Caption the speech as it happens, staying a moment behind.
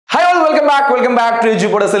Hi all, welcome back to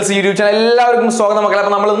SSLC YouTube channel. എല്ലാവർക്കും സ്വാഗതം മക്കളെ.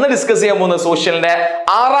 അപ്പോൾ നമ്മൾ ഇന്ന് ഡിസ്കസ് ചെയ്യാൻ പോകുന്ന സോഷ്യലിന്റെ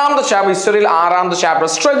ആറാമത്തെ ചാപ്റ്റർ, ഹിസ്റ്ററിയിൽ ആറാമത്തെ ചാപ്റ്റർ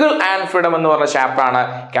സ്ട്രഗിൾ ആൻഡ് ഫ്രീഡം എന്ന് പറഞ്ഞ ചാപ്റ്റർ ആണ്.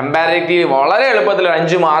 കമ്പാരിറ്റീവ്ലി വളരെ എളുപ്പത്തിൽ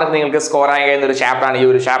 5 മാർക്ക് നിങ്ങൾക്ക് സ്കോർ ചെയ്യാൻ കഴിയുന്ന ഒരു ചാപ്റ്റർ ആണ് ഈ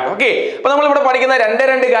ഒരു ചാപ്റ്റർ. ഓക്കെ, അപ്പോൾ നമ്മൾ ഇവിടെ പഠിക്കുന്ന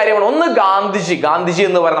രണ്ട് കാര്യമാണ്. ഒന്ന് ഗാന്ധിജി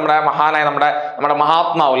എന്ന് പറയുന്ന നമ്മുടെ മഹാനായ നമ്മുടെ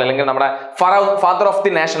മഹാത്മാവ് അല്ലെങ്കിൽ നമ്മുടെ ഫാദർ ഓഫ്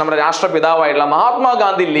ദി നേഷൻ, നമ്മുടെ രാഷ്ട്രപിതാവായിട്ടുള്ള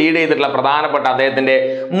മഹാത്മാഗാന്ധി ലീഡ് ചെയ്തിട്ടുള്ള പ്രധാനപ്പെട്ട അദ്ദേഹത്തിന്റെ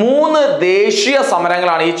 3 ദേശീയ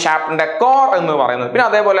സമരങ്ങളാണ് ഈ ചാപ്റ്ററിന്റെ കോർ എന്ന് പറയുന്നത്. പിന്നെ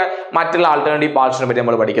അതേപോലെ മറ്റുള്ള ആൾട്ടർനേറ്റീവ് പാർട്സിനെ പറ്റി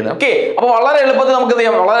നമ്മൾ പഠിക്കുന്നത്. ഓക്കെ, അപ്പോൾ വളരെ എളുപ്പത്തിൽ നമുക്ക്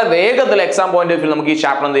ചെയ്യാം, വളരെ വേഗത്തിൽ എക്സാം പോയിന്റ് ഓഫ് വ്യൂ നമുക്ക് ഈ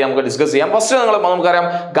ചാപ്റ്റർ എന്ത് ചെയ്യാം, നമുക്ക് ഡിസ്കസ് ചെയ്യാം. ഫസ്റ്റ് നമുക്കറിയാം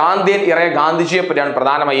ഗാന്ധിയൻ ഇറയ ഗാന്ധിജിയെ പറ്റിയാണ്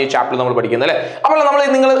പ്രധാനമായി ഈ ചാപ്റ്റർ നമ്മൾ പഠിക്കുന്നത് അല്ലേ. അപ്പോൾ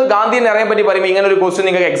നിങ്ങൾ ഗാന്ധിയൻ ഇറയെ പറ്റി പറയുമ്പോൾ ഇങ്ങനെ ഒരു ക്വസ്റ്റ്യൻ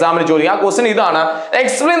നിങ്ങൾക്ക് എക്സാമിന് ചോദിക്കും. ആ ക്വസ്റ്റ്യൻ ഇതാണ്: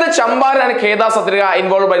 explain the Champaran and Kheda Satyagraha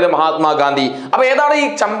involve by the Mahatma Gandhi. അപ്പോൾ ഏതാണ് ഈ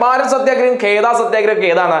ചമ്പാരൻ സത്യാഗ്രഹം, ഖേദ സത്യാഗ്രഹം?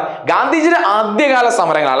 ഏതാണ്? ഗാന്ധിജിയുടെ ആദ്യകാല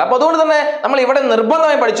സമരങ്ങളാണ്. അപ്പോൾ അതുകൊണ്ട് തന്നെ നമ്മൾ ഇവിടെ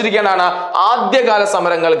നിർബന്ധമായി പഠിച്ചിരിക്കേണ്ടതാണ് ആദ്യകാല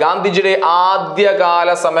സമരങ്ങൾ, ഗാന്ധിജിയുടെ ആദ്യകാല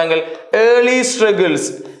സമരങ്ങൾ,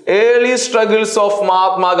 ഏർലി സ്ട്രഗിൾസ് ഓഫ്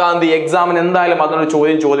മഹാത്മാഗാന്ധി. എക്സാമിന് എന്തായാലും അതിനൊരു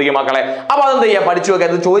ചോദ്യം ചോദിക്കും മക്കളെ. അപ്പൊ അതെന്താ ചെയ്യാ, പഠിച്ചു വെക്കുക.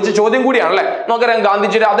 അത് ചോദിച്ച ചോദ്യം കൂടിയാണല്ലേ. നമുക്കറിയാം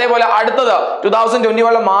ഗാന്ധിജിയുടെ അതേപോലെ അടുത്തത്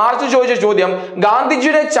 2021 മാർച്ച് ചോദിച്ച ചോദ്യം,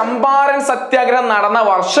 ഗാന്ധിജിയുടെ ചമ്പാരൻ സത്യാഗ്രഹം നടന്ന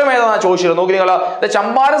വർഷം ഏതാണെന്ന് ചോദിച്ചിരുന്നു. നോക്കി നിങ്ങൾ,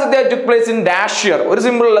 ചമ്പാരൻ സത്യാഗ്രഹം took place in dash year. ഒരു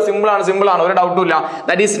സിമ്പിൾ ആണ്, ഒരു ഡൗട്ടും ഇല്ല.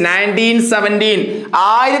 That is 1917.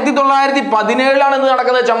 1917 ഇത്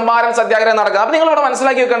നടക്കുന്നത്, ചമ്പാരൻ സത്യാഗ്രഹം നടക്കുന്നത്. അപ്പൊ നിങ്ങൾ ഇവിടെ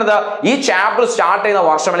മനസ്സിലാക്കി വെക്കേണ്ടത് ഈ ചാപ്റ്റർ സ്റ്റാർട്ട് ചെയ്യുന്ന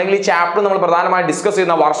വർഷം അല്ലെങ്കിൽ ഈ ചാപ്റ്റർ നമ്മൾ പ്രധാനമായി ഡിസ്കസ്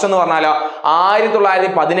ചെയ്യുന്ന വർഷം എന്ന് പറഞ്ഞാൽ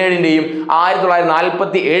 1917ന്റെയും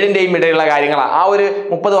 1947ന്റെയും ഇടയിലുള്ള കാര്യങ്ങളാണ്. ആ ഒരു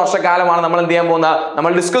 30 വർഷക്കാലമാണ് നമ്മൾ എന്ത് ചെയ്യാൻ പോകുന്നത്,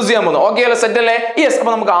 നമ്മൾ ഡിസ്കസ് ചെയ്യാൻ പോകുന്നത്. ഓക്കെ അല്ലേ, സെറ്റ് അല്ലേ? യെസ്.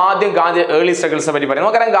 അപ്പൊ നമുക്ക് ആദ്യം ഗാന്ധി ഏർലി സ്ട്രഗിൾസിനെ പറ്റി പറയാം.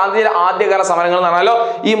 നമുക്കറിയാം ഗാന്ധിജിയുടെ ആദ്യകാല സമരങ്ങൾ എന്ന് പറഞ്ഞാലോ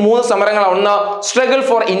ഈ 3 സമരങ്ങൾ. ഒന്ന് struggle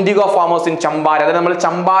for IndiGo farmers in Champaran, അതായത് നമ്മൾ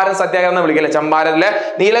ചമ്പാരൻ സത്യാഗ്രഹം എന്ന് വിളിക്കില്ലേ, ചമ്പാരനിലെ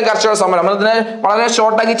നീലം കർഷക സമരം. അതിനെ വളരെ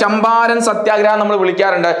ഷോർട്ടാക്കി ചമ്പാരൻ സത്യാഗ്രഹം നമ്മൾ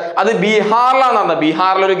വിളിക്കാറുണ്ട്. അത് ബീഹാറിലാണ് നടന്നത്.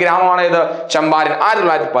 ബീഹാറിലെ ഒരു ഗ്രാമമാണ് ഇത് ചമ്പാരൻ,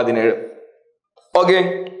 1917. ഓക്കെ,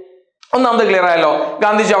 ഒന്നാമത് ക്ലിയർ ആയല്ലോ.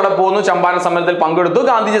 ഗാന്ധിജി അവിടെ പോകുന്നു, ചമ്പാരൻ സമരത്തിൽ പങ്കെടുത്തു.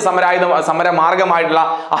 ഗാന്ധിജി സമര മാർഗമായിട്ടുള്ള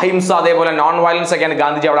അഹിംസ അതേപോലെ നോൺ വയലൻസ് ഒക്കെയാണ്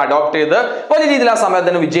ഗാന്ധിജി അവിടെ അഡോപ്റ്റ് ചെയ്ത് വലിയ രീതിയിൽ ആ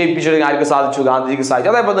സമരത്തിന് വിജയിപ്പിച്ചെടുക്കാൻ ആർക്ക് സാധിച്ചു, ഗാന്ധിജിക്ക് സാധിച്ചു.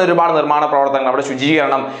 അതേപോലെ ഒരുപാട് നിർമ്മാണ പ്രവർത്തനങ്ങൾ, അവിടെ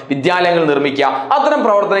ശുചീകരണം, വിദ്യാലയങ്ങൾ നിർമ്മിക്കുക, അത്തരം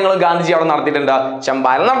പ്രവർത്തനങ്ങളും ഗാന്ധിജി അവിടെ നടത്തിയിട്ടുണ്ട്,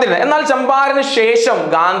 ചമ്പാരൻ നടത്തിയിട്ടുണ്ട്. എന്നാൽ ചമ്പാരന് ശേഷം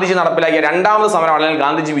ഗാന്ധിജി നടപ്പിലാക്കിയ രണ്ടാമത് സമരം അല്ലെങ്കിൽ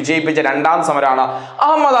ഗാന്ധിജി വിജയിപ്പിച്ച രണ്ടാമത് സമരമാണ്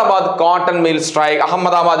അഹമ്മദാബാദ് കോട്ടൺ മിൽ സ്ട്രൈക്ക്.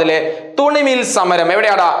 അഹമ്മദാബാദിലെ തുണി മിൽ സമരം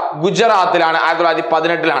എവിടെയാണ്? ഗുജറാത്തിലാണ്.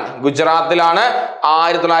 1918 ഗുജറാത്തിലാണ്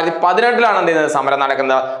 1918 എന്ത് ചെയ്യുന്നത്, സമരം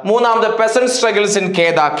നടക്കുന്നത്. മൂന്നാമത് പെസന്റ് സ്ട്രഗിൾസ് ഇൻ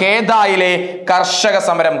ഖേദയിലെ കർഷക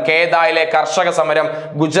സമരം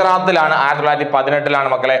ഗുജറാത്തിലാണ്, 1918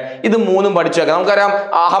 മക്കളെ. ഇത് മൂന്നും പഠിച്ചു വെക്കാം. നമുക്കറിയാം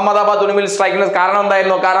അഹമ്മദാബാദ് തുണിമിൽ സ്ട്രൈക്കിന് കാരണം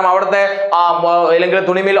എന്തായിരുന്നു? കാരണം അവിടുത്തെ അല്ലെങ്കിൽ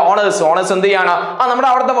തുണിമിൽ ഓണേഴ്സ് എന്ത് ചെയ്യാണ്, നമ്മുടെ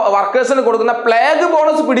അവിടുത്തെ വർക്കേഴ്സിന് കൊടുക്കുന്ന പ്ലേഗ്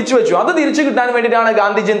ബോണസ് പിടിച്ചു വെച്ചു. അത് തിരിച്ചു കിട്ടാൻ വേണ്ടിയിട്ടാണ്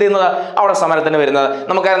ഗാന്ധിജി എന്ത് ചെയ്യുന്നത്, അവിടെ സമരത്തിന് വരുന്നത്.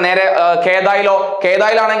 നമുക്കറിയാം നേരെ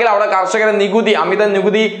ഖേദയിലാണെങ്കിൽ അവിടെ കർഷകരെ അമിത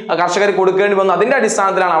നികുതി കർഷകർ കൊടുക്കേണ്ടി വന്നു. അതിന്റെ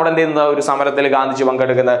അടിസ്ഥാനത്തിലാണ് അവിടെ എന്ത് ചെയ്യുന്നത്, ഒരു സമരത്തിൽ ഗാന്ധിജി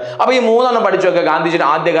പങ്കെടുക്കുന്നത്. അപ്പൊ ഈ 3 പഠിച്ചു വെക്കുക. ഗാന്ധിജിയുടെ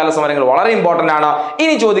ആദ്യകാല സമരങ്ങൾ വളരെ ഇമ്പോർട്ടന്റ് ആണ്.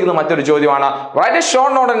 ഇനി ചോദിക്കുന്ന മറ്റൊരു ചോദ്യമാണ്,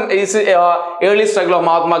 early struggle of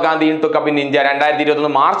Mahatma Gandhi took up in India.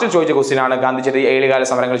 2021 മാർച്ചിൽ ചോദിച്ച ക്വസ്റ്റ്യൻ ആണ്. ഗാന്ധിജിയുടെ ഏർലികാല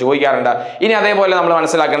സമരങ്ങൾ ചോദിക്കാറുണ്ട്. ഇനി അതേപോലെ നമ്മൾ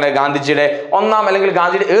മനസ്സിലാക്കേണ്ടത് ഗാന്ധിജിയുടെ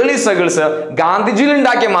ഗാന്ധിജിയുടെ ഏർലി സ്ട്രഗിൾസ്, ഗാന്ധിജിയിൽ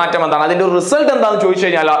ഉണ്ടാക്കിയ മാറ്റം എന്താണ്, അതിന്റെ റിസൾട്ട് എന്താണെന്ന് ചോദിച്ചു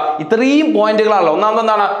കഴിഞ്ഞാൽ ഇത്രയും പോയിന്റുകളാണല്ലോ. ഒന്നാമത്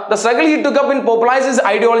എന്താണ്, the struggle he took up in popularized his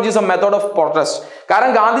ideologies a method of protest.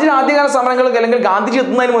 കാരണം ഗാന്ധിജിയുടെ ആദ്യകാല സമരങ്ങൾക്ക് അല്ലെങ്കിൽ ഗാന്ധിജി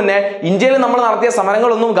എത്തുന്നതിന് മുന്നേ ഇന്ത്യയിൽ നമ്മൾ നടത്തിയ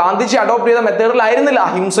സമരങ്ങളൊന്നും ഗാന്ധിജി അഡോപ്റ്റ് ചെയ്ത മെത്തേഡിലായിരുന്നില്ല.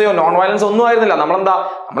 അഹിംസയോ നോൺ വയലൻസോ ഒന്നും ആയിരുന്നില്ല. നമ്മൾ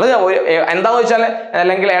എന്താന്ന് വെച്ചാൽ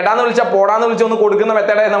അല്ലെങ്കിൽ എടാന്ന് വിളിച്ചാൽ പോടാന്ന് വിളിച്ചാൽ ഒന്ന് കൊടുക്കുന്ന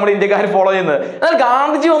മെത്തേഡായി നമ്മൾ ഇന്ത്യക്കാർ ഫോളോ ചെയ്യുന്നത്. എന്നാൽ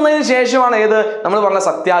ഗാന്ധിജി വന്നതിന് ശേഷമാണ് നമ്മൾ പറഞ്ഞ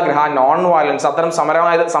സത്യാഗ്രഹ, നോൺ വയലൻസ്, അത്തരം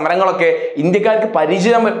സമരങ്ങളൊക്കെ ഇന്ത്യക്കാർക്ക്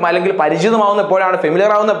പരിചിതമാവുന്ന എപ്പോഴാണ്,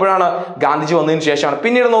 ഫെമിലിയർ ആവുന്ന എപ്പോഴാണ്, ഗാന്ധിജി വന്നതിന് ശേഷമാണ്.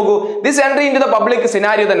 പിന്നീട് നോക്കൂ, this entry in to the public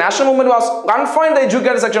scenario, the national movement was confined the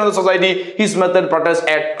educated section of the society. His method protest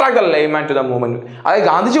attract a layman to the movement. അതായത്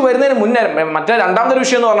ഗാന്ധിജി വരുന്നതിന് മുന്നേ മറ്റേ രണ്ടാമത്തെ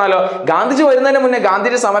വിഷയം എന്ന് പറഞ്ഞാലോ, ഗാന്ധിജി വരുന്നതിന് മുന്നേ,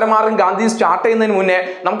 ഗാന്ധിജി സമരമാർഗം ഗാന്ധി സ്റ്റാർട്ട് ചെയ്യുന്നതിന് മുന്നേ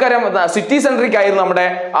നമുക്കറിയാം സിറ്റി സെൻട്രിക് ആയിരുന്നു നമ്മുടെ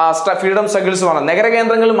ഫ്രീഡം സ്ട്രഗിൾസ് പറഞ്ഞത്. നഗര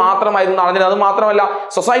കേന്ദ്രങ്ങളിൽ മാത്രമായിരുന്നു നടന്നത്. അത് മാത്രമല്ല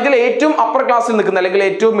സൊസൈറ്റിയിലെ ഏറ്റവും അപ്പർ ക്ലാസ്സിൽ നിൽക്കുന്ന അല്ലെങ്കിൽ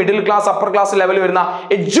ഏറ്റവും മിഡിൽ ക്ലാസ് അപ്പർ ക്ലാസ് ലെവലിൽ വരുന്ന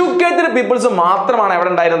എഡ്യൂക്കേറ്റഡ് പീപ്പിൾസ് മാത്രമാണ് എവിടെ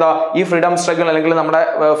ഉണ്ടായിരുന്നത്, ഈ ഫ്രീഡം സ്ട്രഗിൾ അല്ലെങ്കിൽ നമ്മുടെ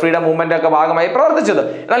ഫ്രീഡം മൂവ്മെന്റ് ഒക്കെ ഭാഗമായി പ്രവർത്തിച്ചത്.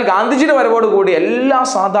 എന്നാൽ ഗാന്ധിജിയുടെ വരവോട് കൂടി എല്ലാ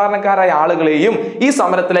സാധാരണക്കാരായ ആളുകളെയും ഈ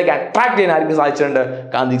സമരത്തിലേക്ക് അട്രാക്ട് ചെയ്യാൻ ആർക്ക് സാധിച്ചിട്ടുണ്ട്,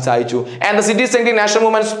 ഗാന്ധിക്ക് സാധിച്ചു. And the city centric national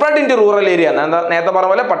movement spread in to rural area. നേരത്തെ പറഞ്ഞ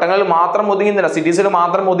പോലെ പട്ടണങ്ങളിൽ മാത്രം ഒതുങ്ങി സിറ്റീസിൽ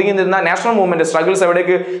മാത്രം ഒതുങ്ങി നിന്ന നാഷണൽ മൂവ്മെന്റ് സ്ട്രഗിൾസ്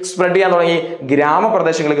എവിടേക്ക് സ്പ്രെഡ് ചെയ്യാൻ തുടങ്ങി,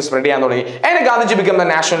 ഗ്രാമപ്രദേശങ്ങളിലേക്ക് സ്പ്രെഡ് ചെയ്യാൻ തുടങ്ങി. And Gandhiji became the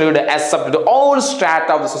national leader accepted all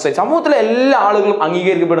strata of the society. സമൂഹത്തിലെ എല്ലാ ആളുകളും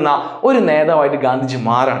അംഗീകരിക്കപ്പെടുന്ന ഒരു നേതാവായിട്ട് ഗാന്ധിജി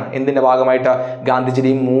മാറാണ്. എന്തിന്റെ ഭാഗമായിട്ട്, ഗാന്ധിജിയുടെ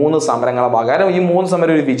ഈ 3 സമരങ്ങളെ ഭാഗം. ഈ 3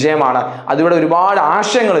 സമരം ഒരു വിജയമാണ്. അതിലൂടെ ഒരുപാട്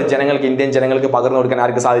ആശയങ്ങൾ ഇന്ത്യൻ ജനങ്ങൾക്ക് പകർന്നു കൊടുക്കാൻ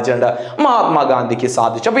ആർക്ക് സാധിച്ചു, സാധിച്ചിട്ടുണ്ട്? മഹാത്മാഗാന്ധിക്ക്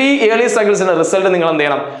സാധിച്ചു. അപ്പൊ ഈ ഏർലി സ്ട്രഗിൾസിന്റെ റിസൾട്ട് നിങ്ങൾ എന്ത്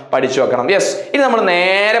ചെയ്യണം? പഠിച്ചു വെക്കണം. യെസ്, ഇനി നമ്മൾ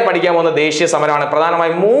നേരെ പഠിക്കാൻ പോകുന്ന ദേശീയ സമരമാണ്.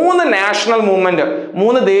 പ്രധാനമായും 3 നാഷണൽ മൂവ്മെന്റ്,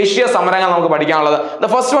 3 ദേശീയ സമരങ്ങൾ നമുക്ക് പഠിക്കാനുള്ളത്. The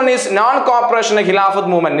first one is known corporation Khilafat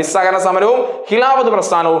movement, നിസ്സഹകരണ സമരവും ഖിലാഫത്ത്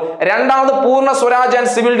പ്രസ്ഥാനവും. രണ്ടാമത് പൂർണ്ണ Swaraj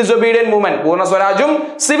and civil disobedient movement, പൂർണ്ണ സ്വരാജും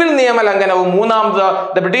സിവിൽ നിയമ ലംഘനവും. മൂന്നാമത്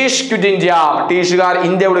ദ ബ്രിട്ടീഷ് ക്വിറ്റ് ഇന്ത്യ, ബ്രിട്ടീഷുകാർ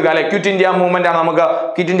ഇന്ത്യ വിടുക, അല്ലെ ക്വിറ്റ് ഇന്ത്യ മൂവ്മെന്റ് ആണ്. നമുക്ക്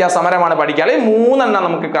ക്വിറ്റ് ഇന്ത്യ സമരമാണ് പഠിക്കാൻ. ഈ 3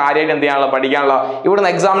 നമുക്ക് കാര്യമായിട്ട് എന്ത് ചെയ്യാനുള്ള പഠിക്കാനുള്ള. ഇവിടുന്ന്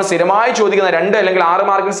എക്സാമിന് സ്ഥിരമായി ചോദിക്കുന്ന 2 അല്ലെങ്കിൽ 6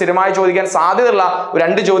 മാർക്കിന് സ്ഥിരമായി ചോദിക്കാൻ സാധ്യതയുള്ള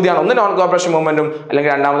 2 ചോദ്യമാണ്. ഒന്ന് നോൺ കോപ്പറേഷൻ മൂവ്മെന്റും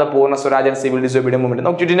അല്ലെങ്കിൽ രണ്ടാമത് പൂർണ്ണ Swaraj and civil disobedient movement.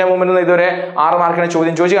 നമുക്ക് ക്വിറ്റ് ഇന്ത്യ മൂവ്മെന്റ് ഇതുവരെ 6 മാർക്കിന്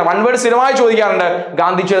ചോദ്യം ചോദിക്കുക. 1 വേർഡ് സ്ഥിരമായി ചോദിക്കാറുണ്ട്.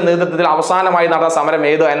 ഗാന്ധിജിയുടെ നേതൃത്വത്തിൽ അവസാനമായി നടന്ന സമരം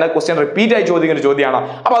ഏത് എന്ന ക്വസ്റ്റ്യൻ റിപ്പീറ്റ് ആയി ചോദിക്കുന്ന ഒരു ചോദ്യമാണ്.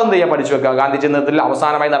 അപ്പൊ അതെന്ത് ചെയ്യാൻ പഠിച്ചു വെക്കുക. ഗാന്ധിജിയുടെ നേതൃത്വത്തിൽ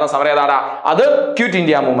അവസാനമായി നടന്ന സമരം ഏതാണ്? അത് ക്വിറ്റ്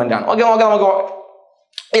ഇന്ത്യ മൂവ്മെന്റ് ആണ്. ഓക്കെ, നമുക്ക്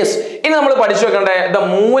യെസ്, ഇനി നമ്മൾ പഠിച്ചു വെക്കേണ്ട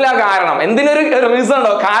മൂല കാരണം. എന്തിനൊരു റീസൺ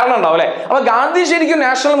ഉണ്ടോ, കാരണം ഉണ്ടാവും അല്ലെ. അപ്പൊ ഗാന്ധി ശരിക്കും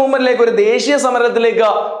നാഷണൽ മൂവ്മെന്റിലേക്ക്, ഒരു ദേശീയ സമരത്തിലേക്ക്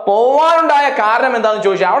പോവാനുണ്ടായ കാരണം എന്താണെന്ന്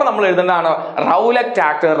ചോദിച്ചാൽ അവിടെ നമ്മൾ എഴുതേണ്ടതാണ് റൗലറ്റ്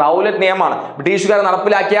ആക്ട്. റൗലറ്റ് നിയമമാണ് ബ്രിട്ടീഷുകാർ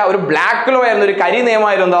നടപ്പിലാക്കിയ ഒരു ബ്ലാക്ക് ലോ ആയിരുന്നു, ഒരു കരി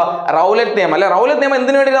നിയമമായിരുന്നു. എന്താ റൗലറ്റ് നിയമം അല്ലെ. റൗലറ്റ് നിയമം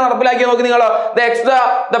എന്തിനു വേണ്ടിയാണ് നടപ്പിലാക്കിയത് നോക്കി നിങ്ങൾ.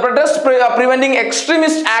 Preventing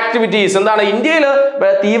extremist activities. എന്താണ് ഇന്ത്യയിൽ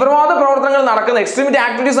തീവ്രവാദ പ്രവർത്തനങ്ങൾ നടക്കുന്ന, എക്സ്ട്രീമിസ്റ്റ്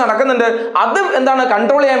ആക്ടിവിറ്റീസ് നടക്കുന്നുണ്ട്. അത് എന്താണ്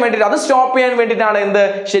കൺട്രോൾ ചെയ്യാൻ വേണ്ടിയിട്ട്, അത് സ്റ്റോപ്പ് ചെയ്യാൻ വേണ്ടിയിട്ടാണ് എന്ത്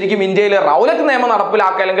ശരിക്കും ഇന്ത്യയിൽ റൗലറ്റ് നിയമം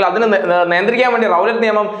നടപ്പിലാക്കുക, അല്ലെങ്കിൽ അതിനെ നിയന്ത്രിക്കാൻ വേണ്ടി റൗലറ്റ്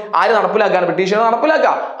നിയമം ആര് നടപ്പിലാക്കാൻ? ബ്രിട്ടീഷുകാർ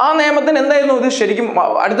നടപ്പിലാക്കുക. ആ നിയമത്തിന് എന്തായിരുന്നു ഇത്? ശരിക്കും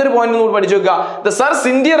അടുത്തൊരു പോയിന്റ് കൂടി പഠിച്ചു വെക്കുക. ദ സർ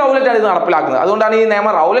സിന്ധ്യ റൗലറ്റ് ആണ് ഇത് നടപ്പിലാക്കുന്നത്. അതുകൊണ്ടാണ് ഈ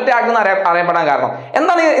നിയമം റൗലറ്റ് ആക്ട് എന്ന് അറിയപ്പെടാൻ കാരണം.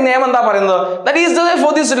 എന്താണ് ഈ നിയമം എന്താ പറയുന്നത്? That is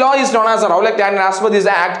for this law is known as a Rowlatt Act, and as per this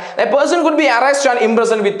act a person could be arrested and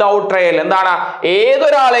imprisoned without trial. എന്താണ്?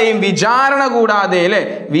 ഏതൊരാളെയും വിചാരണ കൂടാതെ അല്ലെ,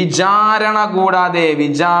 വിചാരണ കൂടാതെ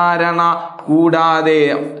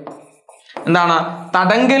എന്താണ്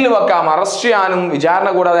തടങ്കലിൽ വെക്കാം, അറസ്റ്റ് ചെയ്യാനും വിചാരണ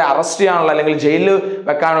കൂടാതെ അറസ്റ്റ് ചെയ്യാനുള്ള അല്ലെങ്കിൽ ജയിലിൽ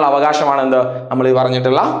വെക്കാനുള്ള അവകാശമാണ് എന്ത് നമ്മൾ ഈ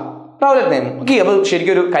പറഞ്ഞിട്ടുള്ള റൗലറ്റ് നിയമം. ഓക്കെ, അപ്പൊ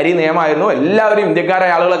ശരിക്കും ഒരു കരി നിയമമായിരുന്നു. എല്ലാവരും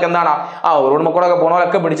ഇന്ത്യക്കാരായ ആളുകളൊക്കെ എന്താണ് റോഡ് മക്കളൊക്കെ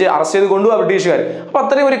പോണവരൊക്കെ പിടിച്ച് അറസ്റ്റ് ചെയ്ത് കൊണ്ടുപോകാം ബ്രിട്ടീഷുകാർ. അപ്പൊ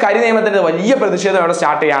അത്രയും ഒരു കരി നിയമത്തിന്റെ വലിയ പ്രതിഷേധം അവിടെ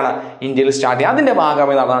സ്റ്റാർട്ട് ചെയ്യാണ്, ഇന്ത്യയിൽ സ്റ്റാർട്ട് ചെയ്യുക. അതിന്റെ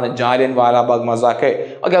ഭാഗമായി നടന്നാണ് ജാലിയൻ വാലാബാഗ് മസാക്ക്.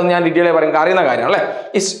 ഓക്കെ, അത് ഞാൻ ഡീറ്റെയിൽ പറയാൻ അറിയുന്ന കാര്യമാണ് അല്ലെ.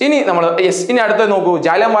 ഇനി അടുത്ത നോക്കൂ.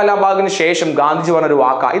 ജാലിയൻ വാലാബാഗിന് ശേഷം ഗാന്ധിജി പറഞ്ഞൊരു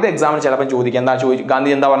വാക്കാ, ഇത് എക്സാമിന് ചിലപ്പോൾ ചോദിക്കും.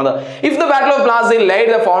 ഗാന്ധി എന്താ പറഞ്ഞത്? If the battle of Plassey laid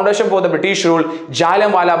the foundation for the British rule,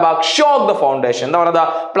 Jallian Walabagh shocked the foundation. എന്താ പറയുക?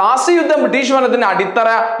 പ്ലാസി യുദ്ധം ബ്രിട്ടീഷ് ഭരണത്തിന് അടിത്തറ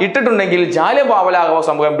ഇട്ടിട്ടുണ്ടെങ്കിൽ ജാലിയൻ വാലാബാഗ്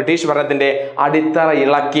സംഭവം ബ്രിട്ടീഷ് ഭരണത്തിന്റെ അടിത്തറ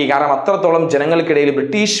ഇളക്കി. കാരണം അത്രത്തോളം ജനങ്ങൾക്കിടയിൽ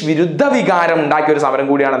ബ്രിട്ടീഷ് വിരുദ്ധ വികാരം ഉണ്ടാക്കിയ ഒരു സമരം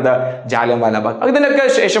കൂടിയാണ് എന്ത് ജാലിയൻ വാലാബാഗ്. ഇതിനൊക്കെ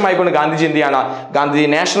ശേഷമായിക്കൊണ്ട് ഗാന്ധിജി എന്ത് ചെയ്യാണ്? ഗാന്ധിജി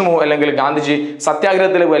നാഷണൽ മൂവ് അല്ലെങ്കിൽ ഗാന്ധിജി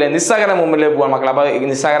സത്യാഗ്രഹത്തിലേക്ക് പോലെ നിസ്സഹകരണ മൂവ്മെന്റിലേക്ക് പോകാൻ മക്കൾ. അപ്പൊ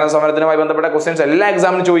നിസ്സഹകരണ സമരത്തിനുമായി ബന്ധപ്പെട്ട ക്വസ്റ്റ്യൻസ് എല്ലാ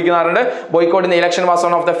എക്സാമിനും ചോദിക്കാറുണ്ട്. Boycott in the election was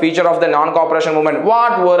one of the feature of the non corporation movement.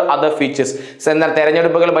 What were other features? എന്നാൽ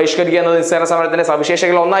തെരഞ്ഞെടുപ്പുകൾ ബഹിഷ്കരിക്കുക എന്നത് നിസ്സഹകരണ സമരത്തിന്റെ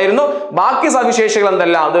സവിശേഷതകൾ ഒന്നായിരുന്നു. ബാക്കി സവിശേഷതകൾ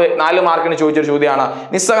എന്തെല്ലാം? അത് 4 മാർക്കിന് ചോദിച്ചൊരു ചോദ്യമാണ്.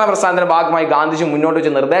 നിസ്സഹകരണ പ്രസ്ഥാനത്തിന്റെ ഭാഗമായി ഗാന്ധിജി മുന്നോട്ട്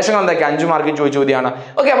വെച്ച നിർദ്ദേശങ്ങൾ എന്തൊക്കെ? 5 മാർക്കിന് ചോദിച്ച ചോദ്യമാണ്.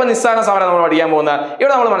 ഓക്കെ, അപ്പൊ നിസ്സഹകരണ സമരം നമ്മൾ പഠിക്കാൻ പോകുന്നത്.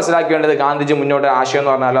 ഇവിടെ നമ്മൾ മനസ്സിലാക്കേണ്ടത് ഗാന്ധിജി മുന്നോട്ട് ആശയം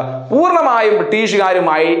എന്ന് പറഞ്ഞാൽ പൂർണ്ണമായും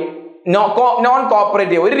ബ്രിട്ടീഷുകാരുമായി നോൺ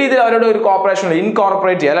കോപ്പറേറ്റീവ്, ഒരു രീതിയിൽ അവരോട് ഒരു കോപ്പറേഷൻ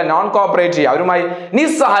ഇൻകോർപ്പറേറ്റ് ചെയ്യുക അല്ല, നോൺ കോപ്പറേറ്റ് ചെയ്യുക, അവരുമായി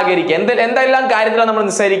നിസ്സഹകരിക്കുക. എന്തെല്ലാം കാര്യത്തിലാണ് നമ്മൾ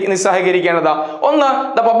നിസ്സഹകരിക്കേണ്ടത്? ഒന്ന്,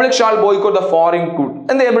 the public shawl boycott the foreign good.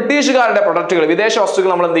 എന്ത് ചെയ്യുക? ബ്രിട്ടീഷുകാരുടെ പ്രൊഡക്റ്റുകൾ, വിദേശ വസ്തുക്കൾ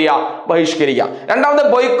നമ്മൾ എന്ത് ചെയ്യുക? ബഹിഷ്കരിക്കുക. രണ്ടാമത്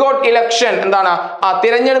ബോയ്ക്കോട്ട് ഇലക്ഷൻ. എന്താണ്?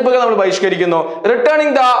 തിരഞ്ഞെടുപ്പുകൾ നമ്മൾ ബഹിഷ്കരിക്കുന്നു.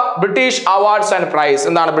 Returning the British awards and price.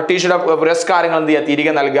 എന്താണ്? ബ്രിട്ടീഷുടെ പുരസ്കാരങ്ങൾ എന്ത് ചെയ്യുക?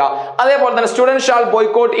 തിരികെ നൽകുക. അതേപോലെ തന്നെ student shawl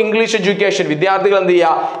boycott English education. വിദ്യാർത്ഥികൾ എന്ത്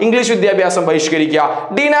ചെയ്യുക? ഇംഗ്ലീഷ് വിദ്യാഭ്യാസം ബഹിഷ്കരിക്കുക.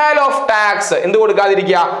 Denial of tax. എന്ത്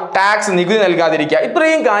കൊടുക്കാതിരിക്കുക? ടാക്സ്, നികുതി നൽകാതിരിക്കുക.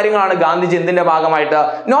 ഇത്രയും കാര്യങ്ങളാണ് ഗാന്ധിജി എന്തിന്റെ ഭാഗമായിട്ട്?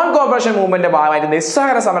 നോൺ കോപ്പറേഷൻ മൂവ്മെന്റിന്റെ ഭാഗമായിട്ട്,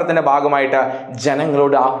 നിസ്സഹകരണ സമരത്തിന്റെ ഭാഗമായിട്ട്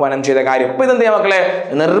ജനങ്ങളോട് ആഹ്വാനം ചെയ്ത കാര്യം. അപ്പൊ ഇതെന്ത് ചെയ്യാം മക്കളെ?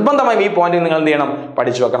 നിർബന്ധമായും ഈ പോയിന്റ് നിങ്ങൾ എന്ത് ചെയ്യണം?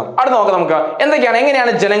 പഠിച്ചു വെക്കണം. അടുത്ത് നോക്കാം നമുക്ക് എന്തൊക്കെയാണ്,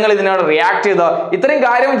 എങ്ങനെയാണ് ജനങ്ങൾ ഇതിനോട് റിയാക്ട് ചെയ്തത്. ഇത്രയും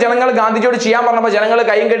കാര്യം ജനങ്ങൾ ഗാന്ധിജിയോട് ചെയ്യാൻ പറഞ്ഞപ്പോൾ ജനങ്ങൾ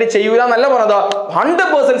കൈയും കെട്ടി ചെയ്യൂല എന്നല്ല പറഞ്ഞത്.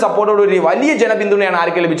 100% സപ്പോർട്ടോടുകൂടി വലിയ ജനപിന്തുണയാണ്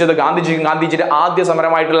ആർക്ക് ലഭിച്ചത്? ഗാന്ധിജിയുടെ ആദ്യ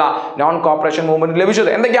സമരമായിട്ടുള്ള നോൺ കോപ്പറേഷൻ മൂവ്മെന്റ്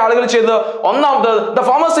ലഭിച്ചത്. എന്തൊക്കെ ആളുകൾ ചെയ്തത്? ഒന്നാമത്, the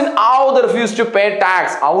farmers in ഔദ് refused to pay tax.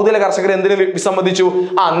 ഔദിലെ കർഷകർ എന്തിനു വിസമ്മതിച്ചു?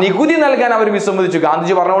 നികുതി നൽകാൻ അവർ വിസമ്മതിച്ചു.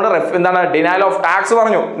 ഗാന്ധിജി പറഞ്ഞുകൊണ്ട് എന്താണ്? ഡിനയൽ ഓഫ് ടാക്സ്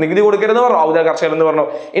പറഞ്ഞു, നികുതി കൊടുക്കരുതെന്ന് പറഞ്ഞു. ഔദിലെ കർഷകർ എന്ന് പറഞ്ഞു,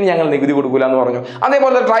 ഇനി ഞങ്ങൾ നികുതി കൊടുക്കൂല എന്ന് പറഞ്ഞു.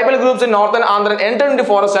 അതേപോലെ tribal groups in northern Andhra entered into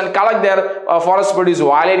forest and collect their forest produce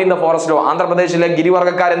violating the forest law. ആന്ധ്രാപ്രദേശിലെ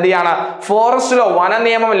ഗിരിവർഗ്ഗക്കാർ എന്ത് ചെയ്യാണ്? ഫോറസ്റ്റ് ലോ, വന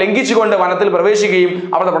നിയമം ലംഘിച്ചുകൊണ്ട് വനത്തിൽ പ്രവേശിക്കുകയും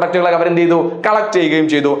അവരുടെ പ്രൊഡക്റ്റുകളൊക്കെ അവർ എന്ത് ചെയ്തു? കളക്ട് ചെയ്യുകയും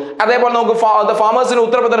ചെയ്തു. അതേപോലെ നമുക്ക് farmers in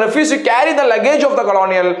Uttar Pradesh refused to carry the luggage of the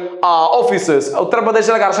colonial officers.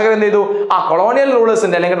 ഉത്തർപ്രദേശിലെ കർഷകർ എന്ത് ചെയ്തു? കൊളോണിയൽ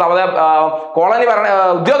റൂളേഴ്സിന്റെ അല്ലെങ്കിൽ കോളനി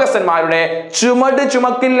ഉദ്യോഗസ്ഥന്മാരുടെ ചുമട്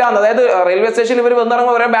ചുമക്കില്ല എന്ന്. അതായത് റെയിൽവേ സ്റ്റേഷനിൽ ഇവർ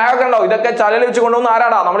വന്നിറങ്ങുമ്പോൾ അവരുടെ ബാഗൊക്കെ ഉണ്ടാവും, ഇതൊക്കെ ചലയിൽ വെച്ച് കൊണ്ടുവന്ന്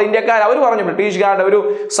ആരാടാ? നമ്മുടെ ഇന്ത്യക്കാർ. അവർ പറഞ്ഞു ബ്രിട്ടീഷുകാർ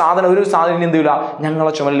എന്താണ് ഒരു സാധനം എന്ത് ചെയ്യില്ല,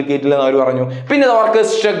 ഞങ്ങളെ ചുമലിൽ കയറ്റില്ല എന്ന് അവർ പറഞ്ഞു. പിന്നെ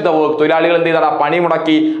വർക്കേഴ്സ് സ്ട്രക്ക് ദ വർക്ക്, തൊഴിലാളികൾ എന്ത് ചെയ്താൽ പണി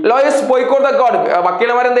മുടക്കി. ലോയേഴ്സ് ബോയ്ക്കോട്ട് ദ കോർട്ട്,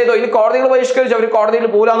 വക്കീലന്മാർ എന്ത് ചെയ്തു, ഇനി കോടതികൾ ബഹിഷ്കരിച്ചു, അവർ കോടതിയിൽ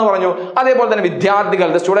പോരാന്ന് പറഞ്ഞു. അതേപോലെ തന്നെ വിദ്യാർത്ഥികൾ,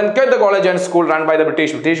 the student quit the college and school run by the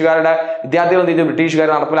ബ്രിട്ടീഷുകാരുടെ വിദ്യാർത്ഥികൾ എന്ത് ചെയ്തു, ബ്രിട്ടീഷുകാർ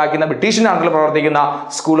നടപ്പിലാക്കുന്ന ബ്രിട്ടീഷിന്റെ നാട്ടിൽ പ്രവർത്തിക്കുന്ന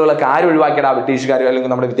സ്കൂളുകളൊക്കെ ആരും ഒഴിവാക്കിയടാ, വിദേശികാർ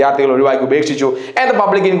അല്ലെങ്കിൽ നമ്മുടെ വിദ്യാർത്ഥികൾ ഒഴിവാക്കി ഉപേക്ഷിച്ചു. And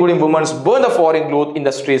public including women's burn the foreign cloth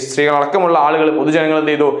industries, സ്ത്രീകളടക്കമുള്ള ആളുകൾ പൊതുജനങ്ങൾ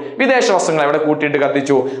എന്ത് ചെയ്തു, വിദേശ വസ്ത്രങ്ങൾ എവിടെ കൂട്ടിയിട്ട്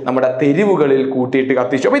കത്തിച്ചു, നമ്മുടെ തെരുവുകളിൽ കൂട്ടിയിട്ട്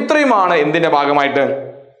കത്തിച്ചു. അപ്പൊ ഇത്രയുമാണ് എന്തിന്റെ ഭാഗമായിട്ട്,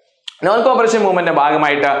 നോൺ കോപ്പറേഷൻ മൂവ്മെന്റിന്റെ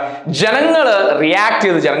ഭാഗമായിട്ട് ജനങ്ങൾ റിയാക്ട്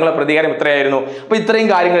ചെയ്ത് ജനങ്ങളുടെ പ്രതികാരം ഇത്രയായിരുന്നു. അപ്പൊ ഇത്രയും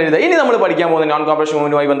കാര്യങ്ങൾ എഴുതുക. ഇനി നമ്മൾ പഠിക്കാൻ പോകുന്ന നോൺ കോപ്പറേഷൻ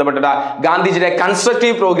മൂവ്മെന്റുമായി ബന്ധപ്പെട്ടിട്ട് ഗാന്ധിജിയുടെ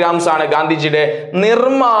കൺസ്ട്രക്റ്റീവ് പ്രോഗ്രാംസ് ആണ്, ഗാന്ധിജിയുടെ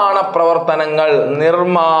നിർമ്മാണ പ്രവർത്തനങ്ങൾ.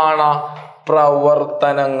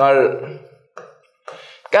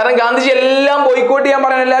 കാരണം ഗാന്ധിജി എല്ലാം ബോയ്ക്കോട്ട് ചെയ്യാൻ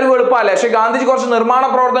പറയാൻ എല്ലാവർക്കും എളുപ്പമല്ലേ, പക്ഷെ ഗാന്ധിജി കുറച്ച് നിർമ്മാണ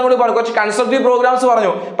പ്രവർത്തനം കൂടി പറഞ്ഞു, കുറച്ച് കൺസ്ട്രക്റ്റീവ് പ്രോഗ്രാംസ്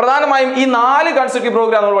പറഞ്ഞു. പ്രധാനമായും ഈ 4 കൺസ്ട്രക്റ്റീവ്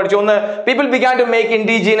പ്രോഗ്രാം നമ്മൾ പഠിച്ചു. ഒന്ന്, people began to make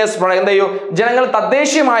indigenous, എന്ത് ചെയ്യും, ജനങ്ങൾ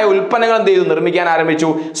തദ്ദേശീയമായ ഉൽപ്പന്നങ്ങൾ എന്ത് ചെയ്തു, നിർമ്മിക്കാൻ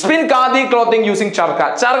ആരംഭിച്ചു. സ്പിൻ ഖാദി ക്ലോത്തിങ് യൂസിങ്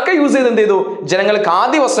ചർക്ക യൂസ് ചെയ്ത് എന്ത് ചെയ്തു, ജനങ്ങൾ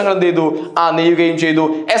ഖാദി വസ്ത്രങ്ങൾ എന്ത് ചെയ്തു, നെയ്യുകയും ചെയ്തു.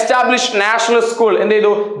 എസ്റ്റാബ്ലിഷ് നാഷണൽ സ്കൂൾ, എന്ത്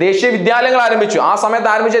ചെയ്തു, ദേശീയ വിദ്യാലയങ്ങൾ ആരംഭിച്ചു. ആ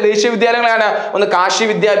സമയത്ത് ആരംഭിച്ച ദേശീയ വിദ്യാലയങ്ങളാണ് ഒന്ന് കാശി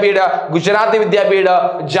വിദ്യാപീഠ്, ഗുജറാത്തി വിദ്യാപീഠ്,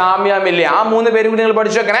 ജാമ്യ മില്ലിയ. ആ 3 പേരും കൂടി നിങ്ങൾ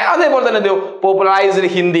പഠിച്ചു. അതേപോലെ തന്നെ പോപ്പുലറൈസ്ഡ്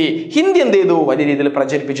ഹിന്ദി എന്ത് ചെയ്തു, വലിയ രീതിയിൽ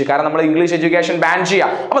പ്രചരിപ്പിച്ചു. കാരണം നമ്മൾ ഇംഗ്ലീഷ് എഡ്യൂക്കേഷൻ ബാൻ ചെയ്യുക,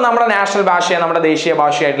 അപ്പൊ നമ്മുടെ നാഷണൽ ഭാഷയെ, നമ്മുടെ ദേശീയ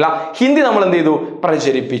ഭാഷയായിട്ടുള്ള ഹിന്ദി നമ്മൾ എന്ത് ചെയ്തു,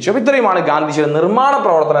 പ്രചരിപ്പിച്ചു. അപ്പൊ ഇത്രയുമാണ് ഗാന്ധിജിയുടെ നിർമ്മാണ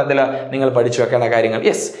പ്രവർത്തനത്തിൽ നിങ്ങൾ പഠിച്ചു വെക്കേണ്ട കാര്യങ്ങൾ.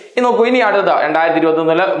 യെസ്, ഇനി നോക്കൂ, ഇനി അടുത്ത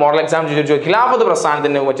 2021 മോഡൽ എക്സാം ചോദിച്ചു ഖിലാഫത്ത്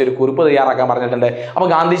പ്രസ്ഥാനത്തിന്റെ മറ്റൊരു കുറിപ്പ് തയ്യാറാക്കാൻ പറഞ്ഞിട്ടുണ്ട്. അപ്പൊ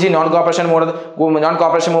ഗാന്ധിജി നോൺ കോപ്പറേഷൻ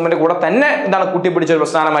മൂവ്മെന്റ് കൂടെ തന്നെ എന്താണ് കൂട്ടിപ്പിടിച്ച ഒരു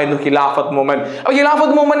പ്രസ്ഥാനമായിരുന്നു ഖിലാഫത്ത് മൂവ്മെന്റ്. അപ്പൊ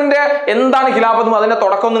ഖിലാഫത്ത് മൂവ്മെന്റിന്റെ എന്താണ് ഖിലാഫത്ത്, അതിന്റെ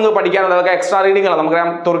തുടക്കം നിങ്ങൾ പഠിക്കാനുണ്ട്. അതൊക്കെ എക്സ്ട്രാ റീഡിംഗ് ആണ്. നമുക്കറിയാം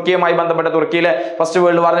തുർക്കിയുമായി ബന്ധപ്പെട്ട, തുർക്കിയിലെ ഫസ്റ്റ്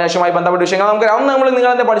വേൾഡ് വാറിന് ശേഷമായി ബന്ധപ്പെട്ട വിഷയങ്ങൾ നമുക്കറിയാം. നമ്മൾ നിങ്ങൾ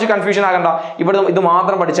എന്താ പഠിച്ച് കൺഫ്യൂഷൻ ആകണ്ട, ഇവിടെ ഇത്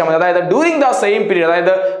മാത്രം പഠിച്ചാൽ മതി. അതായത് ഡ്യൂറിംഗ് ദ സെയിം പീരീഡ്,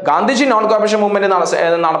 അതായത് ഗാന്ധിജി നോൺ കോപ്പറേഷൻ മൂവ്മെന്റ്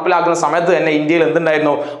നടപ്പിലാക്കുന്ന സമയത്ത് തന്നെ ഇന്ത്യയിൽ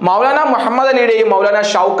എന്തുണ്ടായിരുന്നു, മൗലാന മുഹമ്മദ് അലിയുടെയും മൗലാന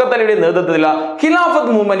ഷൗക്കത്ത് അലിയുടെയും നേതൃത്വത്തിൽ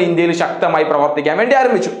ഖിലാഫത്ത് മൂവ്മെന്റ് ഇന്ത്യയിൽ ശക്തമായി പ്രവർത്തിക്കാൻ വേണ്ടി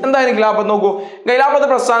ആരംഭിച്ചു. എന്തായാലും ഖിലാഫത്ത് നോക്കൂ, ഖിലാഫത്ത്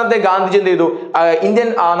പ്രസ്ഥാനത്തെ ഗാന്ധിജി എന്ത് ചെയ്തു,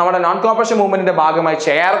 നമ്മുടെ നോൺ കോപ്പറേഷൻ മൂവ്മെന്റിന്റെ ഭാഗമായി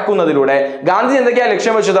ചേർക്കുന്നതിലൂടെ ഗാന്ധിജി എന്തൊക്കെയാണ്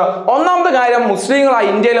ലക്ഷ്യം വെച്ചത്. ഒന്നാമത്തെ കാര്യം,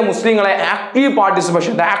 ഇന്ത്യയിലെ മുസ്ലിങ്ങളെ active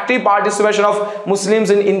participation of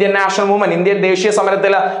Muslims in Indian national movement, Indian ദേശീയ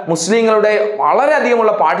സമരത്തിൽ മുസ്ലിങ്ങളുടെ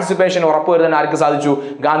വളരെയധികമുള്ള പാർട്ടിസിപ്പേഷൻ ഉറപ്പുവരുത്താൻ ആർക്ക് സാധിച്ചു,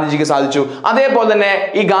 ഗാന്ധിജിക്ക് സാധിച്ചു. അതേപോലെ തന്നെ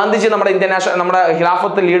ഈ ഗാന്ധിജി നമ്മുടെ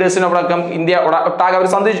ഖിലാഫത്ത് ലീഡേഴ്സിനോടൊപ്പം ഇന്ത്യ ഒട്ടാകെ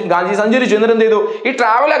ഗാന്ധിജി സഞ്ചരിച്ചു. എന്നിട്ട് എന്ത് ചെയ്തു, ഈ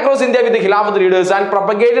travel across India with Khilafat leaders and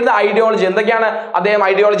propagated the ideology. എന്തൊക്കെയാണ് അദ്ദേഹം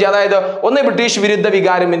ഐഡിയോളജി, അതായത് ഒന്ന് ബ്രിട്ടീഷ് വിരുദ്ധ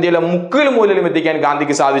വികാരം ഇന്ത്യയിലെ മുക്കിലും മൂലയിലും എത്തിക്കാൻ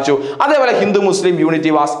ഗാന്ധിക്ക് സാധിച്ചു. അതേപോലെ ഹിന്ദു മുസ്ലിം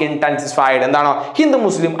യൂണിറ്റി വാസ് ഇന്റൻസിഫൈഡ്, എന്താണ്, ഹിന്ദു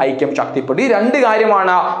മുസ്ലിം ഐക്യം ശക്തിപ്പെട്ടു. ഈ 2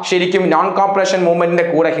 കാര്യമാണ് ശരിക്കും നോൺ കോപ്പറേഷൻ മൂവ്മെന്റിന്റെ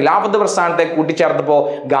കൂടെ ഖിലാഫത്ത് പ്രസ്ഥാനത്തെ കൂട്ടിച്ചേർത്തപ്പോൾ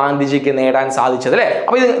ഗാന്ധിജിക്ക് നേടാൻ സാധിച്ചത്, അല്ലെ.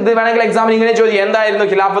 അപ്പൊ ഇത് വേണമെങ്കിൽ എക്സാമിന് ഇങ്ങനെ ചോദിക്കും, എന്തായിരുന്നു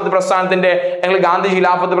ഖിലാഫത്ത് പ്രസ്ഥാനത്തിന്റെ, ഗാന്ധിജി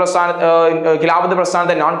ഖിലാഫത്ത്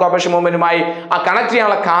പ്രസ്ഥാനത്തെ നോൺ കോപ്പറേഷൻ മൂവ്മെന്റുമായി കണക്ട്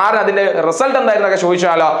ചെയ്യാനുള്ള കാരണം, അതിന്റെ റിസൾട്ട് എന്തായിരുന്നൊക്കെ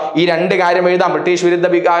ചോദിച്ചാലോ ഈ 2 കാര്യം എഴുതാം. ബ്രിട്ടീഷ് വിരുദ്ധ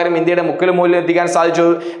വികാരം ഇന്ത്യയുടെ മുക്കിലും മൂലം എത്തിക്കാൻ സാധിച്ചു.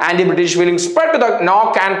 Anti British feeling spread to the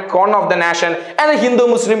നോക്ക് and cone of the nation and Hindu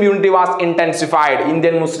Muslim unity was intensified.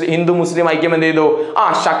 Hindu മുസ്ലിം ഐക്യം എന്ത് ചെയ്തു,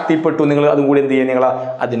 ശക്തിപ്പെട്ടു. നിങ്ങൾ അതും കൂടി എന്ത് ചെയ്യുക, നിങ്ങൾ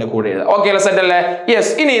അതിന്റെ കൂടെ എഴുതുക. ഓക്കെ, സെറ്റ് അല്ലേ?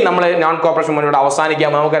 യെസ്. ഇനി നമ്മൾ നോൺ കോപ്പറേഷൻ മൂവ്മെന്റ്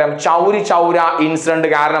അവസാനിക്കാം. നമുക്കറിയാം ചൗരി ചൗര ഇൻസിഡന്റ്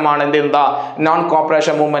കാരണമാണ് എന്താ non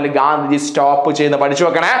corporation movement Gandhiji stop ചെയ്യുന്നത്. പഠിച്ചു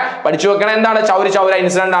വെക്കണേ. എന്താണ് ചൗരി ചൗര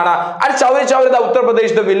ഇൻസിഡന്റ് ആണ്. Chauri Chaura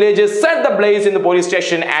Uttar Pradesh village set the blaze in the police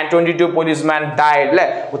station and 22 policemen died, അല്ലെ.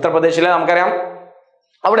 ഉത്തർപ്രദേശിലെ നമുക്കറിയാം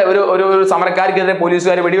അവിടെ ഒരു സമരക്കാർക്കെതിരെ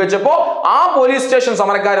പോലീസുകാർ വെടിവെച്ചപ്പോൾ ആ പോലീസ് സ്റ്റേഷൻ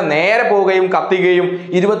സമരക്കാർ നേരെ പോവുകയും കത്തുകയും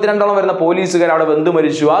 22ഓളം വരുന്ന പോലീസുകാർ അവിടെ വെന്തു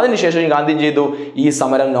മരിച്ചു. അതിനുശേഷം ഗാന്ധി ചെയ്തു ഈ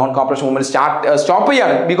സമരം നോൺ കോപ്പറേഷൻ മൂവ്മെന്റ് സ്റ്റോപ്പ്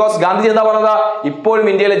ചെയ്യാണ്. ബിക്കോസ് ഗാന്ധിജി എന്താ പറഞ്ഞത്, ഇപ്പോഴും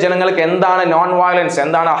ഇന്ത്യയിലെ ജനങ്ങൾക്ക് എന്താണ് നോൺ വയലൻസ്,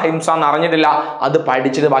 എന്താണ് അഹിംസ എന്ന് അറിഞ്ഞിട്ടില്ല, അത്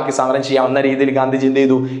പഠിച്ചിട്ട് ബാക്കി സമരം ചെയ്യാമെന്ന രീതിയിൽ ഗാന്ധിജി എന്ത്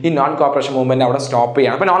ചെയ്തു, ഈ നോൺ കോപ്പറേഷൻ മൂവ്മെന്റ് അവിടെ സ്റ്റോപ്പ്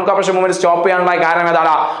ചെയ്യണം. അപ്പൊ നോൺ കോപ്പറേഷൻ മൂവ്മെന്റ് സ്റ്റോപ്പ് ചെയ്യാനുള്ള കാരണം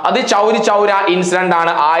ഏതാണ്, അത് ചൗരി ചൗര ഇൻസിഡന്റ്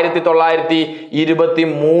ആണ്.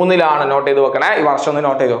 1923 നോട്ട് ചെയ്ത് വെക്കണേ, ഈ വർഷം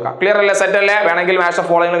നോട്ട് ചെയ്ത് വെക്കാം. ക്ലിയർ അല്ലേ? സെറ്റ് അല്ലേ? വേണമെങ്കിൽ മാച്ച് ഓഫ്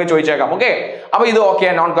ഫോളോയിങ് ഒക്കെ ചോദിച്ചേക്കാം. ഓക്കെ, അപ്പൊ ഇത് okay,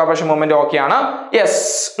 non corporation movement okay ആണ്. യെസ്,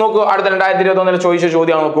 നോക്കൂ അടുത്ത 2021 ചോദിച്ച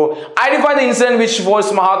ചോദ്യമാണ്. നോക്കൂ, identify the incident which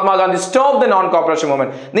force Mahatma Gandhi stop the non corporation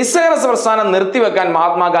movement. നിസ്സഹകരണ പ്രസ്ഥാനം നിർത്തിവെക്കാൻ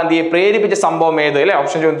മഹാത്മാഗാന്ധിയെ പ്രേരിപ്പിച്ച സംഭവം ഏത്, അല്ലെ?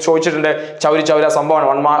 ഓപ്ഷൻ ചോദിച്ചിട്ടുണ്ട്. ചൗരി ചൗര സംഭവമാണ്,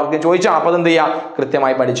 1 മാർക്ക് ചോദിച്ചാണ്. അപ്പൊ എന്ത് ചെയ്യാം,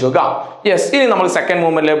 കൃത്യമായി പഠിച്ചു വെക്കാം. യെസ്, ഇനി നമ്മൾ സെക്കൻഡ്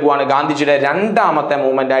മൂവ്മെന്റിലേക്ക് പോവാണ്. ഗാന്ധിജിയുടെ 2ാമത്തെ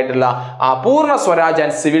മൂവ്മെന്റ് ആയിട്ടുള്ള പൂർണ്ണ Swaraj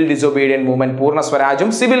and civil disobedient movement. പൂർണ്ണ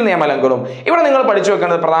സ്വരാജും സിവിൽ നിയമലംഘനവും. ഇവിടെ നിങ്ങൾ പഠിച്ചു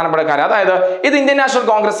വെക്കേണ്ടത് പ്രധാനപ്പെട്ട കാര്യം. അതായത് ഇത് ഇന്ത്യൻ നാഷണൽ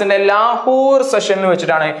കോൺഗ്രസിന്റെ ലാഹോർ സെഷനിൽ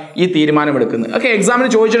വെച്ചിട്ടാണ് ഈ തീരുമാനം എടുക്കുന്നത്. ഓക്കെ, എക്സാമിന്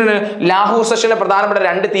ചോദിച്ചിട്ടുണ്ട് ലാഹോർ സെഷനിലെ പ്രധാനപ്പെട്ട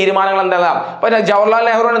 2 തീരുമാനങ്ങൾ എന്താണ്. അപ്പൊ ജവഹർലാൽ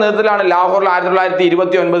നെഹ്റുവിന്റെ നേതൃത്വത്തിലാണ് ലാഹോറിൽ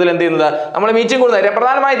 1929 എന്ത് ചെയ്യുന്നത്, നമ്മൾ മീറ്റിംഗ് കൂടുന്നത്.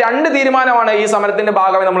 പ്രധാനമായി 2 തീരുമാനമാണ് ഈ സമരത്തിന്റെ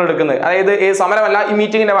ഭാഗമായി നമ്മൾ എടുക്കുന്നത്. അതായത് ഈ സമരമല്ല, ഈ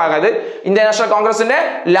മീറ്റിംഗിന്റെ ഭാഗം, അതായത് ഇന്ത്യൻ നാഷണൽ കോൺഗ്രസിന്റെ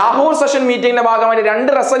ലാഹോർ സെഷൻ മീറ്റിംഗിന്റെ ഭാഗമായി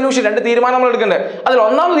 2 റെസൊല്യൂഷൻ, 2 തീരുമാനം നമ്മൾ എടുക്കുന്നുണ്ട്. അതിൽ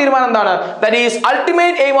ഒന്നാമത്തെ തീരുമാനം എന്താണ്? That is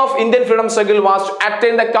ultimate aim of Indian freedom struggle was to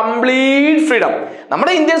attain the complete freedom.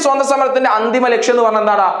 നമ്മുടെ ഇന്ത്യൻ സ്വാതന്ത്ര്യ സമരത്തിന്റെ അന്തിമ ലക്ഷ്യം എന്ന് പറഞ്ഞാൽ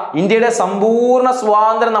എന്താണ്? ഇന്ത്യയുടെ സമ്പൂർണ്ണ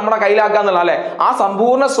സ്വാതന്ത്ര്യം നമ്മുടെ കയ്യിലാക്കുക എന്നുള്ള, അല്ലെ? ആ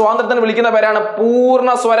സമ്പൂർണ്ണ സ്വാതന്ത്ര്യത്തിന് വിളിക്കുന്ന പേരാണ്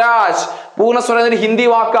പൂർണ്ണ സ്വരാജ്. പൂർണ്ണ സ്വരാജ് ഹിന്ദി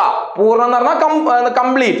വാക്ക. പൂർണ്ണ എന്ന് പറഞ്ഞാൽ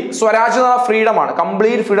കംപ്ലീറ്റ്, സ്വരാജ് എന്ന് പറഞ്ഞാൽ ഫ്രീഡം ആണ്.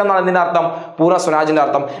 കംപ്ലീറ്റ് ഫ്രീഡം എന്നാണ് ഇതിന്റെ അർത്ഥം, പൂർണ്ണ സ്വരാജിന്റെ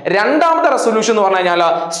അർത്ഥം. രണ്ടാമത്തെ റെസൊല്യൂഷൻ എന്ന് പറഞ്ഞു കഴിഞ്ഞാൽ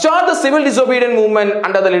start the civil disobedient movement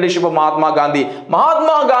under the leadership of Mahatma Gandhi.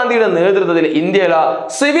 മഹാത്മാഗാന്ധിയുടെ നേതൃത്വത്തിൽ ഇന്ത്യയിൽ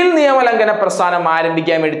സിവിൽ നിയമലംഘന പ്രസ്ഥാനം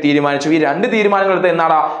ആരംഭിക്കാൻ വേണ്ടി തീരുമാനിച്ചു. ഈ 2 തീരുമാനങ്ങൾ എടുത്ത്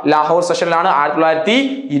എന്നാണ് ലാഹോർ സെഷനിലാണ്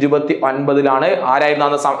 1929. ആരായിരുന്നു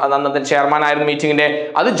അന്നത്തെ ചെയർമാൻ ആയിരുന്നു മീറ്റിംഗിന്റെ?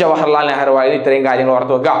 അത് ജവഹർലാൽ നെഹ്റു ആയിരുന്നു. ഇത്രയും കാര്യങ്ങൾ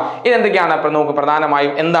ഓർത്തു വെക്കുക. ഇത് എന്തൊക്കെയാണ് നമുക്ക്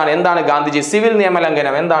പ്രധാനമായും എന്താണ് ഗാന്ധിജി സിവിൽ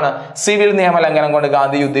നിയമലംഘനം, എന്താണ് സിവിൽ നിയമലംഘനം കൊണ്ട്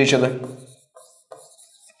ഗാന്ധിജി ഉദ്ദേശിച്ചത്?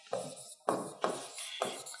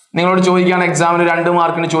 നിങ്ങളോട് ചോദിക്കുകയാണ്, എക്സാമിന് 2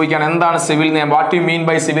 മാർക്കിന് ചോദിക്കുകയാണ് എന്താണ് സിവിൽ നിയമം, what you mean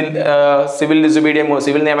by civil disobedience,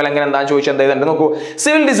 civil നിയമലംഘനം എന്താണെന്ന് ചോദിച്ചാൽ എന്താ നോക്കൂ.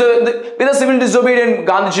 Civil disobedience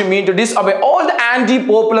Gandhiji mean to disobey all the anti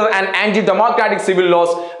popular and anti democratic civil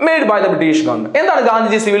loss made by the British government. എന്താണ്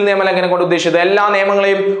ഗാന്ധിജി സിവിൽ നിയമലംഘനം കൊണ്ട് ഉദ്ദേശിച്ചത്? എല്ലാ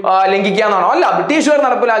നിയമങ്ങളെയും ലംഘിക്കുക എന്നാണോ? അല്ല, ബ്രിട്ടീഷുകാർ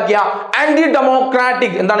നടപ്പിലാക്കിയ ആന്റി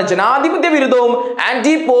ഡെമോക്രാറ്റിക്, എന്താണ് ജനാധിപത്യ വിരുദ്ധവും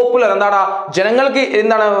ആന്റി പോപ്പുലർ, എന്താണ് ജനങ്ങൾക്ക്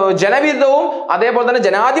എന്താണ് ജനവിരുദ്ധവും അതേപോലെ തന്നെ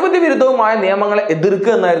ജനാധിപത്യ വിരുദ്ധവുമായ നിയമങ്ങളെ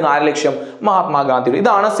എതിർക്കുക എന്നായിരുന്നു ആരുടെ ലക്ഷ്യം? മഹാത്മാഗാന്ധിയുടെ.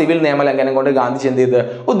 ഇതാണ് സിവിൽ നിയമലംഘനം കൊണ്ട് ഗാന്ധിജി എന്ത് ചെയ്ത്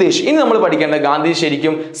ഉദ്ദേശിച്ചു. ഇനി നമ്മൾ പഠിക്കേണ്ടത് ഗാന്ധിജി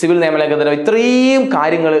ശരിക്കും സിവിൽ നിയമലംഘനത്തിന് ഇത്രയും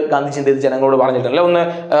കാര്യങ്ങൾ ഗാന്ധിജി എന്ത് ചെയ്ത് ജനങ്ങളോട് പറഞ്ഞിട്ടില്ല. ഒന്ന്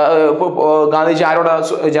ഗാന്ധിജി ആരോട്?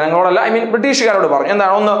 ജനങ്ങളോടല്ല, ബ്രിട്ടീഷുകാരോട് പറഞ്ഞു.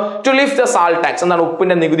 എന്താണ്? ഒന്ന് to lift the salt tax, എന്താണ്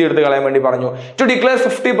ഉപ്പിന്റെ നികുതി എടുത്ത് കളയാൻ വേണ്ടി പറഞ്ഞു. To declare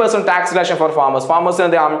 50% tax reduction four ഫാമേഴ്സിന്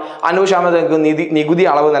 50% നികുതി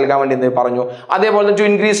അളവ് നൽകാൻ വേണ്ടി എന്ത് പറഞ്ഞു. അതേപോലെ to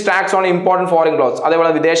increase tax on important foreign clothes,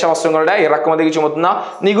 അതേപോലെ വിദേശ വസ്തുക്കളുടെ ഇറക്കുമതിക്ക് ചുമത്തുന്ന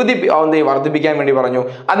നികുതി വർദ്ധിപ്പിക്കാൻ വേണ്ടി പറഞ്ഞു.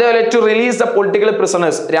 അതേപോലെ to release the political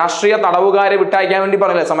prisoners, രാഷ്ട്രീയ തടവുകാരെ വിട്ടയക്കാൻ വേണ്ടി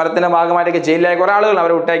പറഞ്ഞു. സമരത്തിന്റെ ഭാഗമായിട്ടൊക്കെ ജയിലിലായ കുറെ ആളുകൾ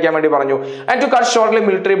അവരെ വിട്ടയക്കാൻ വേണ്ടി പറഞ്ഞു. And to cut shortly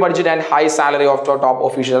military budget and high salary of top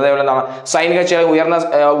officials, അതേപോലെ എന്താണ് സൈനിക ഉയർന്ന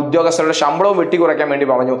ഉദ്യോഗസ്ഥരുടെ ശമ്പളവും വെട്ടിക്കുറയ്ക്കാൻ വേണ്ടി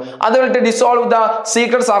പറഞ്ഞു. അതേപോലെ to dissolve the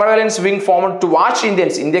secret surveillance wing formed to watch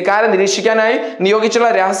Indians, ഇന്ത്യക്കാരെ നിരീക്ഷിക്കാനായി നിയോഗിച്ചുള്ള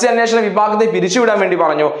രഹസ്യാന്വേഷണ വിഭാഗത്തെ പിരിച്ചുവിടാൻ വേണ്ടി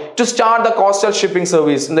പറഞ്ഞു. To start the coastal shipping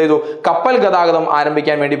service, എന്ത് ചെയ്തു? കപ്പൽ ഗതാഗതം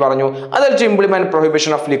ആരംഭിക്കാൻ വേണ്ടി പറഞ്ഞു. അതേപോലെ to implement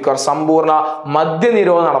prohibition of liquor, സമ്പൂർണ്ണ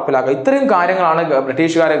മദ്യനിരോധനം നടപ്പിലാക്കുക. ഇത്രയും കാര്യങ്ങളാണ്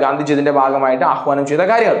ബ്രിട്ടീഷുകാരെ ഗാന്ധിജി ഇതിന്റെ ഭാഗമായിട്ട് ആഹ്വാനം ചെയ്ത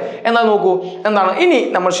കാര്യങ്ങൾ. എന്നാൽ നോക്കൂ, എന്താണ് ഇനി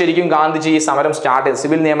നമ്മൾ ശരിക്കും ഗാന്ധിജി ഈ സമരം സ്റ്റാർട്ട് ചെയ്ത്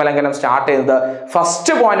സിവിൽ നിയമലംഘനം സ്റ്റാർട്ട് ചെയ്തത്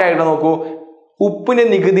ഫസ്റ്റ് പോയിന്റ് ആയിട്ട് നോക്കൂ, ഉപ്പിന്റെ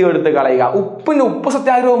നികുതി എടുത്ത് കളയുക. ഉപ്പ്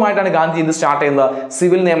സത്യാഗ്രഹവുമായിട്ടാണ് ഗാന്ധി ഇത് സ്റ്റാർട്ട് ചെയ്യുന്നത്,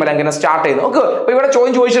 സിവിൽ നിയമലംഘനം സ്റ്റാർട്ട് ചെയ്യുന്നത്. ഓക്കെ, അപ്പൊ ഇവിടെ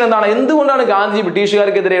ചോദിച്ചത് എന്താണ്? എന്തുകൊണ്ടാണ് ഗാന്ധി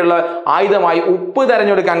ബ്രിട്ടീഷുകാർക്കെതിരെയുള്ള ആയുധമായി ഉപ്പ്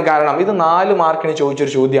തെരഞ്ഞെടുക്കാൻ കാരണം? ഇത് 4 മാർക്കിന്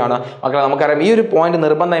ചോദിച്ചൊരു ചോദ്യമാണ് മക്കളെ. നമുക്കറിയാം, ഈ ഒരു പോയിന്റ്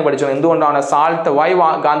നിർബന്ധമായി പഠിച്ചു. എന്തുകൊണ്ടാണ് salt, Y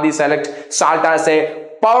Gandhi select salt as A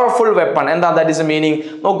powerful weapon? And that is the meaning.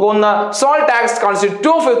 നോക്കൂ, salt tax constitutes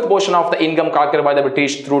 2/5 portion of the income collected by the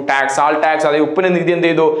British through tax. Salt tax, അതായത് ഉപ്പിന് നികുതി എന്ത്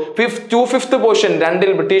ചെയ്തു? 2/5 portion,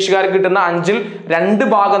 2 ബ്രിട്ടീഷുകാർക്ക് കിട്ടുന്ന 5ൽ 2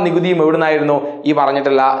 ഭാഗം നികുതിയും എവിടുന്നായിരുന്നു? ഈ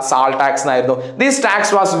പറഞ്ഞിട്ടുള്ള സാൾട്ട് ടാക്സ് ആയിരുന്നു. This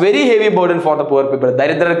tax was very heavy burden for the poor people.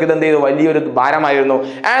 ദരിദ്രർക്ക് ഇത് എന്ത് ചെയ്തു? വലിയൊരു ഭാരമായിരുന്നു.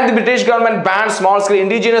 And the British government banned small scale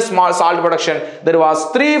indigenous salt production. There was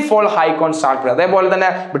 3-fold hike on salt price. അതേപോലെ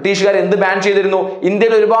തന്നെ ബ്രിട്ടീഷുകാർ എന്ത് ബാൻ ചെയ്തിരുന്നു?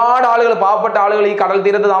 ഇന്ത്യയിൽ ഒരുപാട് ആളുകൾ, പാവപ്പെട്ട ആളുകൾ, ഈ കടൽ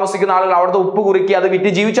തീരത്ത് താമസിക്കുന്ന ആളുകൾ, അവിടുത്തെ ഉപ്പ് കുറുക്കി അത് വിറ്റ്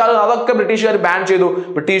ജീവിച്ച ആളുകൾ, അതൊക്കെ ബ്രിട്ടീഷുകാർ ബാൻ ചെയ്തു.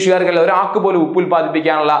 ബ്രിട്ടീഷുകാർക്കല്ല ഒരാൾക്ക് പോലും ഉപ്പ്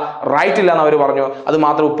ഉൽപ്പാദിപ്പിക്കാനുള്ള റൈറ്റ് ഇല്ല എന്ന് അവർ പറഞ്ഞു. അത്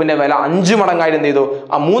മാത്രം ഉപ്പിന്റെ വില 5 മടങ്ങായിട്ട് എന്ത് ചെയ്തു?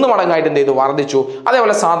 3 മടങ്ങായിട്ട് എന്ത് ചെയ്തു? വർദ്ധിച്ചു.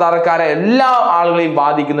 അതേപോലെ സാധാരണക്കാരെ എല്ലാ ആളുകളെയും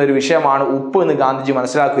ബാധിക്കുന്ന ഒരു വിഷയമാണ് ഉപ്പ് എന്ന് ഗാന്ധിജി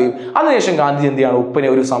മനസ്സിലാക്കുകയും അതിനുശേഷം ഗാന്ധിജി എന്ത് ചെയ്യാണ്? ഉപ്പിനെ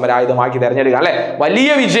ഒരു സമരായുധമാക്കി തെരഞ്ഞെടുക്കുക. അല്ലെ, വലിയ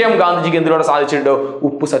വിജയം ഗാന്ധിജിക്ക് എന്തിലൂടെ സാധിച്ചിട്ടുണ്ടോ?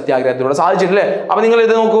 ഉപ്പ് സത്യാഗ്രഹത്തിലൂടെ സാധിച്ചിട്ടില്ലേ? അപ്പൊ നിങ്ങൾ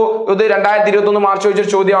ഇത് നോക്കൂ, ഇത് 2021 മാർച്ച്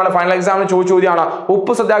ചോദിച്ചൊരു ചോദ്യമാണ്, ഫൈനൽ എക്സാമിന് ചോദിച്ച ചോദ്യമാണ്.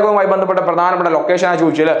 ഉപ്പ് സത്യാഗ്രഹവുമായി ബന്ധപ്പെട്ട പ്രധാനപ്പെട്ട ലൊക്കേഷനാണ്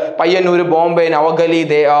ചോദിച്ചത്. പയ്യന്നൂർ, ബോംബെ, നവഗലി,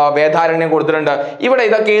 വേദാരണ്യം കൊടുത്തിട്ടുണ്ട്. ഇവിടെ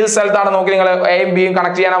ഇതൊക്കെ ഏത് സ്ഥലത്താണ്? നോക്കി, നിങ്ങൾ എയും ബിയും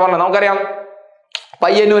കണക്ട് ചെയ്യാനാ പറഞ്ഞത്. നമുക്കറിയാം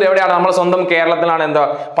പയ്യന്നൂർ എവിടെയാണ്? നമ്മുടെ സ്വന്തം കേരളത്തിലാണ് എന്താ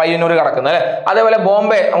പയ്യന്നൂർ കിടക്കുന്നത്, അല്ലെ? അതേപോലെ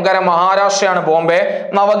ബോംബെ നമുക്കറിയാം മഹാരാഷ്ട്രയാണ് ബോംബെ.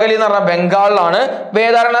 നവഗലി എന്ന് പറഞ്ഞാൽ ബംഗാളിലാണ്.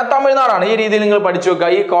 വേദാരണ്യം തമിഴ്നാടാണ്. ഈ രീതിയിൽ നിങ്ങൾ പഠിച്ചു വെക്കുക.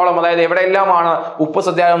 ഈ കോളം, അതായത് എവിടെയെല്ലാമാണ് ഉപ്പ്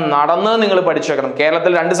സത്യാഗ്രഹം നടന്നത് നിങ്ങൾ പഠിച്ചു വെക്കണം.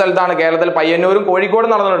 കേരളത്തിൽ 2 സ്ഥലത്താണ്. കേരളത്തിൽ പയ്യന്നൂരും കോഴിക്കോടും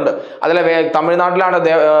നടന്നിട്ടുണ്ട്. അതിലെ തമിഴ്നാട്ടിലാണ്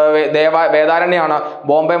വേദാരണ്യമാണ്.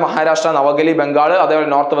 ബോംബെ മഹാരാഷ്ട്ര, നവഗലി ബംഗാൾ, അതേപോലെ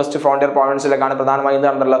നോർത്ത് വെസ്റ്റ് ഫ്രോണ്ടിയർ പ്രോവിൻസിലേക്കാണ് പ്രധാനമായും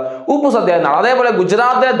നടന്നിട്ടുള്ളത് ഉപ്പ് സത്യാഗ്രഹം. അതേപോലെ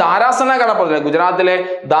ഗുജറാത്തിലെ ധാരാസന കടപ്പുറത്തിലെ, ഗുജറാത്തിലെ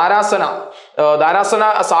ധാരാസന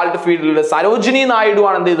ബാലസന സാൾട്ട് ഫീൽഡിൽ സരോജിനി നായിഡു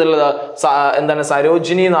ആണ് എന്ത് ചെയ്തിട്ടുള്ളത്? എന്താണ്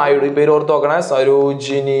സരോജിനി നായിഡു, ഈ പേര് ഓർത്ത് നോക്കണേ,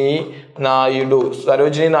 സരോജിനി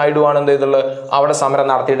നായിഡു ആണ് എന്ത് ചെയ്തിട്ടുള്ളത് അവിടെ സമരം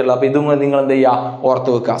നടത്തിയിട്ടുള്ളത്. അപ്പൊ ഇതും നിങ്ങൾ എന്ത് ചെയ്യുക, ഓർത്ത്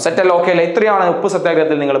വെക്കുക. സെറ്റല്ല? ഓക്കെ അല്ലേ? ഇത്രയാണ് ഉപ്പ്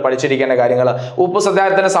സത്യാഗ്രഹത്തിൽ നിങ്ങൾ പഠിച്ചിരിക്കേണ്ട കാര്യങ്ങൾ. ഉപ്പ്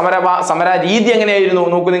സത്യാഗ്രഹത്തിന്റെ സമര രീതി എങ്ങനെയായിരുന്നു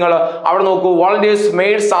നോക്കൂ നിങ്ങൾ. അവിടെ നോക്കൂ, volunteers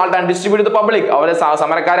made salt and distribute the public. അവരെ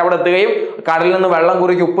സമരക്കാർ അവിടെ എത്തുകയും കടലിൽ നിന്ന് വെള്ളം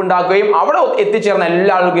കുറുക്കി ഉപ്പുണ്ടാക്കുകയും അവിടെ എത്തിച്ചേർന്ന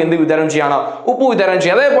എല്ലാ ആളുകൾക്കും എന്ത് വിതരണം ചെയ്യാണ്? ഉപ്പ് വിതരണം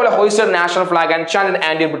ചെയ്യും. അതേപോലെ ഹോയിസ്റ്റഡ് national flag and ചാൻഡ്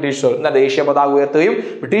anti British എന്താ ദേശീയ പതാക ഉയർത്തുകയും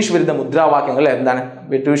ബ്രിട്ടീഷ് വിരുദ്ധ മുദ്രാവാക്യങ്ങൾ എന്താണ്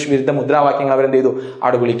ബ്രിട്ടീഷ് വിരുദ്ധ മുദ്രാവാക്യങ്ങൾ അവരെന്ത് ചെയ്തു?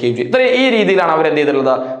 അവിടെ വിളിക്കുകയും ചെയ്തു. ഈ രീതിയിലാണ് അവർ എന്ത്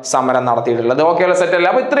ചെയ്തിട്ടുള്ളത്? സമരം നടത്തിയിട്ടുള്ളത്. ഓക്കെ അല്ല? സെറ്റ് അല്ല?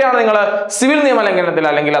 അപ്പൊ ഇത്രയാണ് നിങ്ങൾ സിവിൽ നിയമലംഘനത്തിൽ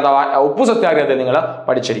അല്ലെങ്കിൽ അഥവാ ഉപ്പു സത്യാഗ്രഹത്തിൽ നിങ്ങൾ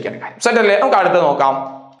പഠിച്ചിരിക്കേണ്ട കാര്യം. സെറ്റ് അല്ലേ? നമുക്ക് അടുത്ത് നോക്കാം.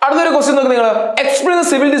 അടുത്തൊരു ക്വസ്റ്റ്യൻ നോക്കി നിങ്ങൾ. Explain the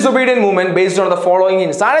civil disobedient movement based on the following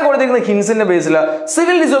ഹിന്റ്സ്. താഴെ കൊടുത്തിരിക്കുന്ന ഹിന്റ്സിന്റെ ബേസിൽ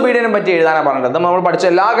സിവിൽ ഡിസൊബീഡിയനെ പറ്റി എഴുതാനാണ് പറഞ്ഞത്. നമ്മൾ പഠിച്ച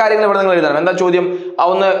എല്ലാ കാര്യങ്ങളും ഇവിടെ നിങ്ങൾ എഴുതണം. എന്താ ചോദ്യം?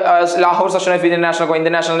 ഒന്ന് Lahore session of Indian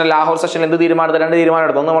national Lahore സെഷനിൽ എന്ത് തീരുമാനം? 2 തീരുമാനം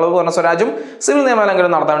എടുത്തു. നമ്മൾ പറഞ്ഞ സ്വരാജും സിവിൽ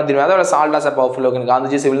നിയമലംഘനം നടത്താൻ വേണ്ടി തീരുമാനം. അതേപോലെ salt as A പവർഫുൽ organ.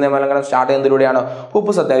 Gandhiji civil നിയമലംഘനം സ്റ്റാർട്ട് ചെയ്യുന്നതിലൂടെയാണ്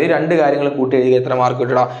ഉപ്പ് സത്യാഗ്രഹം. ഈ 2 കാര്യങ്ങൾ കൂട്ടി എഴുതി എത്ര മാർക്ക്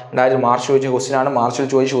കിട്ടുക? 2000 മാർച്ച് ചോദിച്ച ക്വസ്റ്റ്യൻ ആണ്, മാർച്ചിൽ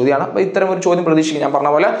ചോദിച്ച ചോദ്യമാണ്. അപ്പൊ ഇത്തരം ഒരു ചോദ്യം പ്രതീക്ഷിക്കും. ഞാൻ പറഞ്ഞ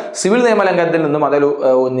പോലെ സിവിൽ നിയമലംഘനത്തിൽ നിന്നും അതൊരു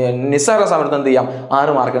നിസ്സാര സമരത്തിൽ എന്ത് ചെയ്യാം?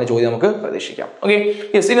 6 മാർക്കിന്റെ ചോദ്യം നമുക്ക് പ്രതീക്ഷിക്കാം. ഓക്കെ,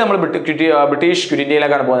 ഇനി നമ്മൾ ബ്രിട്ടീഷ് ക്വിറ്റ്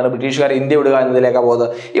ഇന്ത്യയിലേക്കാണ് പോകുന്നത്. ബ്രിട്ടീഷുകാർ ഇന്ത്യ വിടുക എന്നതിലേക്കാണ് പോകുന്നത്.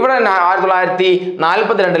 ഇവിടെ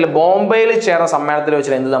 1942 ബോംബെയിൽ ചേർന്ന സമ്മേളനത്തിൽ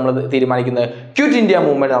വെച്ചാൽ എന്ത് നമ്മൾ തീരുമാനിക്കുന്നത്? ക്വിറ്റ് ഇന്ത്യ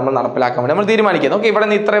മൂവ്മെന്റ് നമ്മൾ നടപ്പിലാക്കാൻ വേണ്ടി നമ്മൾ തീരുമാനിക്കുന്നത്. ഓക്കെ, ഇവിടെ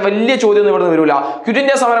നിന്ന് ഇത്ര വലിയ ചോദ്യം ഇവിടെ നിന്ന് വരില്ല. ക്വിറ്റ്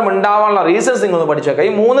ഇന്ത്യ സമരം ഉണ്ടാവാനുള്ള റീസൺസ് നിങ്ങൾ പഠിച്ചേക്കാം.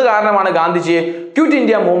 ഈ 3 കാരണമാണ് ഗാന്ധിജിയെ ക്വിറ്റ്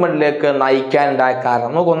ഇന്ത്യ മൂവ്മെന്റിലേക്ക് നയിക്കാനുണ്ടായ കാരണം.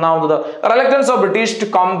 നമുക്ക് ഒന്നാമത് reluctance of British to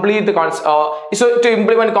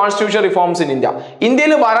implement constitution reforms in India.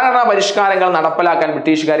 ഇന്ത്യയിൽ ഭരണഘടനാ പരിഷ്കാരങ്ങൾ നടപ്പിലാക്കാൻ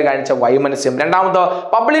ബ്രിട്ടീഷുകാർ കാണിച്ച വൈമനസ്യം. രണ്ടാമത്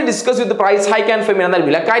public discuss with price hike and Femin. എന്നാൽ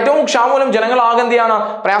വിലക്കയറ്റവും ക്ഷാമൂലം ജനങ്ങൾ ആകെന്തിയാണ്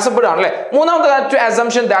പ്രയാസപ്പെടുകയാണ് അല്ലെ. മൂന്നാമത്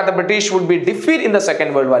assumption that the British would be defeat in the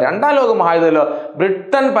second world war. 2ാം ലോക മഹായുദ്ധത്തിൽ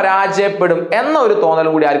ബ്രിട്ടൻ പരാജയപ്പെടും എന്ന ഒരു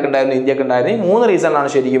തോന്നലും കൂടി ആർക്കുണ്ടായിരുന്നു? ഇന്ത്യക്ക് ഉണ്ടായിരുന്നു. ഈ 3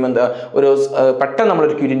 റീസണിലാണ് ശരിക്കും എന്ത് ഒരു പെട്ടെന്ന്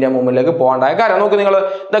നമ്മളൊരു ക്വിറ്റ് ഇന്ത്യ മൂവ്മെന്റിലേക്ക് പോകേണ്ടായ കാര്യം. നോക്കൂ നിങ്ങൾ,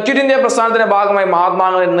 ദ ക്വിറ്റ് ഇന്ത്യ പ്രസ്ഥാനത്തിന്റെ ഭാഗമായി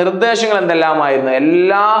മഹാത്മാഗാന്ധിയുടെ നിർദ്ദേശങ്ങൾ എന്തെല്ലാമായിരുന്നു?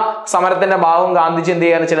 എല്ലാ സമരത്തിന്റെ ഭാഗവും ഗാന്ധിജി എന്ത്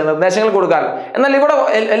ചെയ്യാൻ ചില നിർദ്ദേശങ്ങൾ കൊടുക്കാൻ. എന്നാൽ ഇവിടെ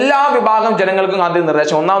എല്ലാ വിഭാഗം ജനങ്ങൾക്കും ഗാന്ധി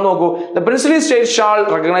നിർദ്ദേശം. ഒന്നാമത് നോക്കൂ, the princely state shawl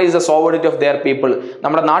recognise the sovereignty of their people.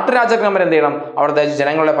 നമ്മുടെ നാട്ടുരാജ്യങ്ങൾ എന്ത് ചെയ്യണം? അവിടുത്തെ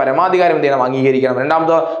ജനങ്ങളുടെ പരമാധികാരം എന്ത് ചെയ്യണം? അംഗീകരിക്കണം.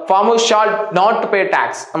 രണ്ടാമത് farmers shall not pay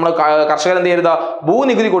tax. നമ്മൾ കർഷകർ എന്ത് ചെയ്യരുത്?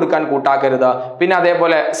 ഭൂനികുതി കൊടുക്കാൻ കൂട്ടാക്കരുത്. പിന്നെ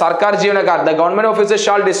അതേപോലെ സർക്കാർ ജീവനക്കാർ, the government officers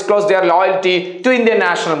shawl disclose there loyalty to Indian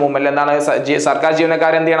national movement. എന്താണ് സർക്കാർ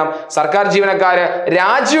ജീവനക്കാർ എന്ത് ചെയ്യണം? സർക്കാർ ജീവനക്കാര്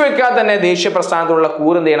രാജിവെക്കാതെ തന്നെ ദേശീയ പ്രസ്ഥാനത്തോടുള്ള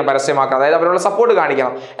കൂറ് എന്ത് ചെയ്യണം? പരസ്യമാക്കണം. അതായത് അവരുടെ സപ്പോർട്ട്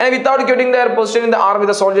കാണിക്കണം. Without quitting there position in the army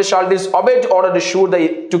the soldiers shawl disobey order to shoot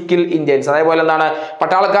to kill Indians. അതേപോലെ എന്താണ്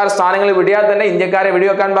പട്ടാളക്കാർ സ്ഥാനങ്ങളിൽ വെടിയാൽ തന്നെ ഇന്ത്യക്കാരെ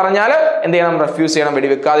വെടിവെക്കാൻ പറഞ്ഞാൽ എന്ത് ചെയ്യണം? റെഫ്യൂസ് ചെയ്യണം,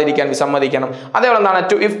 വെടിവെക്കാതിരിക്കാൻ വിസമ്മതിക്കണം. അതേപോലെ എന്താണ്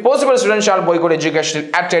if possible students shawl boycott education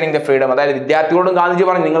attaining the freedom. അതായത് വിദ്യാർത്ഥികളോടും ഗാന്ധിജി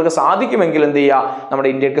പറഞ്ഞു നിങ്ങൾക്ക് സാധിക്കുമെങ്കിൽ എന്ത് ചെയ്യുക? നമ്മുടെ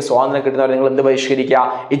ഇന്ത്യക്ക് സ്വാതന്ത്ര്യം കിട്ടുന്നവർ നിങ്ങൾ എന്ത് ബഹിഷ്കരിക്കുക?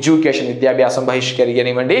 എഡ്യൂക്കേഷൻ, വിദ്യാഭ്യാസം ബഹിഷ്കരിക്കാൻ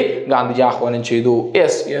വേണ്ടി ഗാന്ധിജി ആഹ്വാനം ചെയ്തു.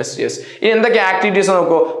 ഇനി എന്തൊക്കെ ആക്ടിവിറ്റീസ്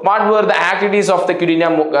നോക്കൂ. What were the activities of the quit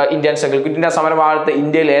Indian struggle. Quit India സമരകാലത്ത്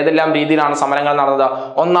ഇന്ത്യയിൽ ഏതെല്ലാം രീതിയിലാണ് സമരങ്ങൾ നടന്നത്?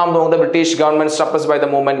 ഒന്നാമത് British government suppressed by the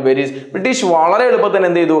movement വെരീസ്. British വളരെ എളുപ്പത്തിൽ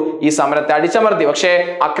എന്ത് ചെയ്തു? ഈ സമരത്തെ അടിച്ചമർത്തി. പക്ഷേ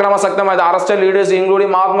അക്രമസക്തമായത് അറസ്റ്റ് ലീഡേഴ്സ്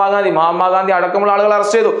ഇൻക്ലൂഡിംഗ് മഹാത്മാഗാന്ധി അടക്കമുള്ള ആളുകൾ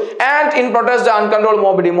അറസ്റ്റ് ചെയ്തു. And in protest the uncontrolled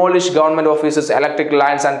mob demolish government offices, electric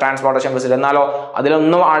lines and transportation facility. എന്നാലോ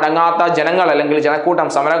അതിലൊന്നും അടങ്ങാത്ത ജനങ്ങൾ അല്ലെങ്കിൽ ജനക്കൂട്ടം,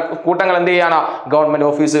 സമരക്കൂട്ടങ്ങൾ എന്ത് ചെയ്യാണ്? ഗവൺമെന്റ്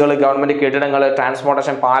ഓഫീസുകൾ, ഗവൺമെന്റ് കെട്ടിടങ്ങൾ,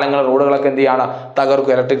 ട്രാൻസ്പോർട്ടേഷൻ പാലങ്ങൾ, റോഡുകളൊക്കെ എന്ത് ചെയ്യാണ്?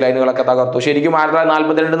 തകർക്കും. ഇലക്ട്രിക് ലൈനുകളൊക്കെ തകർത്തു. ശരിക്കും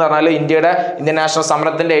 1942 എന്ന് പറഞ്ഞാൽ ഇന്ത്യൻ നാഷണൽ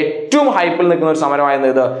സമരത്തിന്റെ ഏറ്റവും ഹൈപ്പിൽ നിൽക്കുന്ന ഒരു സമരമായിരുന്നു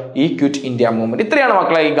ഇത് ഈ ക്വിറ്റ് ഇന്ത്യ മൂവ്മെന്റ്. ഇത്രയാണ്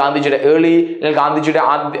മക്കളെ ഈ ഗാന്ധിജിയുടെ ഗാന്ധിജിയുടെ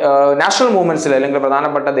നാഷണൽ മൂവ്മെന്റ്സിൽ അല്ലെങ്കിൽ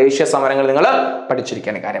പ്രധാനപ്പെട്ട ദേശീയ സമരങ്ങൾ നിങ്ങൾ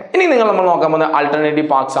പഠിച്ചിരിക്കേണ്ട കാര്യം. ഇനി നമ്മൾ നോക്കാൻ പോകുന്നത് ആൾട്ടർനേറ്റീവ്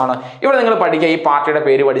പാർട്സ് ആണ്. ഇവിടെ നിങ്ങൾ പഠിക്കുക, ഈ പാർട്ടിയുടെ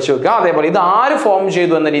പേര് പഠിച്ചു വെക്കുക. അതേപോലെ ഇത് ആര് ഫോം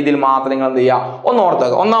ചെയ്തു എന്ന രീതിയിൽ മാത്രം നിങ്ങൾ എന്ത് ചെയ്യുക? ഒന്ന്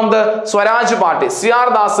ഓർത്തുക. ഒന്നാമത് സ്വരാജ് പാർട്ടി, CR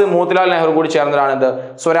ദാസ്, മോത്തിലാൽ നെഹ്റു കൂടി ചേർന്നതാണ് ഇത്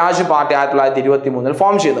സ്വരാജ് പാർട്ടി 1923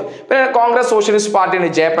 ഫോം ചെയ്തത്. പിന്നെ കോൺഗ്രസ് സോഷ്യലിസ്റ്റ് പാർട്ടിയുടെ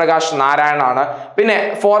ജയപ്രകാശ് നാരായൺ ആണ്. പിന്നെ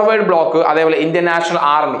ഫോർവേഡ് ബ്ലോക്ക്, അതേപോലെ Indian national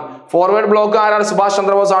army. Forward block ആരാണ്? സുഭാഷ്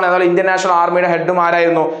ചന്ദ്രബോസ് ആണ്. അതുപോലെ ഇന്ത്യൻ നാഷണൽ ആർമിയുടെ ഹെഡും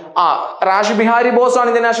ആരായിരുന്നു? റാഷ് ബിഹാരി ബോസ് ആണ്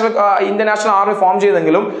ഇന്ത്യൻ നാഷണൽ ആർമി ഫോം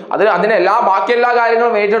ചെയ്തെങ്കിലും അതിന്റെ ബാക്കി എല്ലാ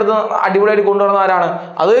കാര്യങ്ങളും ഏറ്റെടുത്ത് അടിപൊളിയായിട്ട് കൊണ്ടുവരുന്ന ആരാണ്?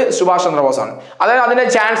 അത് സുഭാഷ് ചന്ദ്രബോസ് ആണ്. അതായത് അതിന്റെ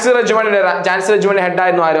ചാൻസലർ റെജിമെന്റ് ഹെഡ്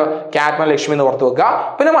ആയിരുന്നു ആരോ? ക്യാപ്റ്റൻ ലക്ഷ്മി എന്ന് ഓർത്ത് വെക്കുക.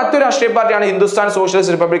 പിന്നെ മറ്റൊരു രാഷ്ട്രീയ പാർട്ടിയാണ് Hindustan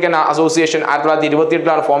socialist Republican association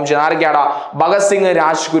 1928 form ചെയ്തത്. ആരൊക്കെയാണ്? ഭഗത് സിംഗ്,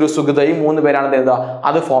 രാജ്ഗുരു, സുഖദ്, ഈ 3 പേരാണ് എന്ത്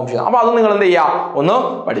അത് ഫോം ചെയ്തത്. അപ്പൊ അത് നിങ്ങൾ എന്ത് ചെയ്യുക? ഒന്ന്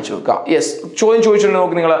പഠിച്ചു വെക്കുക. ചോദ്യം ചോദിച്ചിട്ടുണ്ട്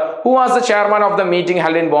നോക്ക് നിങ്ങൾ. Who was the chairman of the meeting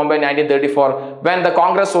held in Bombay in 1934 when the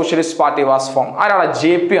Congress Socialist Party was formed? ആരാണ്?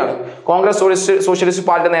 JP ആണ്. കോൺഗ്രസ് സോഷ്യലിസ്റ്റ്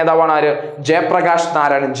പാർട്ടി നേതാവാണ് ആര്? ജയപ്രകാശ്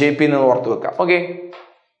നാരായൺ, JP എന്ന് ഓർത്ത് വെക്കാം. ഓക്കെ,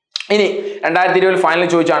 ഇനി 2020 ഫൈനൽ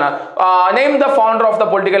ചോദിച്ചാണ് name the founder of the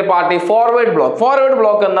political party forward block. Forward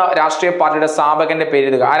block എന്ന രാഷ്ട്രീയ പാർട്ടിയുടെ സ്ഥാപകന്റെ പേര്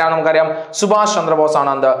എഴുതുക. ആരാണ് നമുക്കറിയാം? സുഭാഷ് ചന്ദ്രബോസ്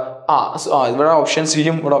ആണ്. എന്ത് ഇവിടെ ഓപ്ഷൻ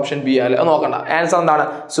സിയും ഇവിടെ ഓപ്ഷൻ ബി അല്ലെ, നോക്കണ്ട. ആൻസർ എന്താണ്?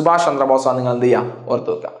 സുഭാഷ് ചന്ദ്രബോസ് ആണ്. നിങ്ങൾ എന്ത് ചെയ്യാം? ഓർത്ത്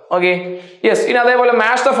വെക്കുക. Okay, yes. ഇനി അതേപോലെ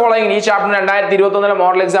മാച്ച് ദ ഫോളോയിങ്. ഈ ചാപ്റ്റർ 2021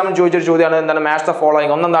 മോഡൽ എക്സാമിന് ചോദിച്ചൊരു ചോദ്യമാണ്. എന്താണ് മാച്ച് ദ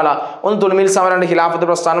ഫോളോയിങ്? ഒന്നെന്താണ്? ഒന്ന് തുണിമിൽ സമരം, രണ്ട് ഖിലാഫത്ത്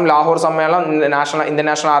പ്രസ്ഥാനം, ലാഹോർ സമ്മേളനം, ഇന്ത്യൻ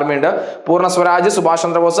നാഷണൽ ആർമി ഉണ്ട്, പൂർണ്ണ സ്വരാജ്, സുഭാഷ്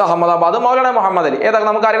ചന്ദ്രബോസ്, അഹമ്മദാബാദ്, മൗലാന മുഹമ്മദ് അലി. ഏതൊക്കെ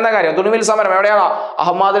നമുക്ക് അറിയുന്ന കാര്യം. തുണിമിൽ സമരം എവിടെയാണ്?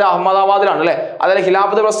 അഹമ്മദാബാദിലാണ് അല്ലെ. അതിൽ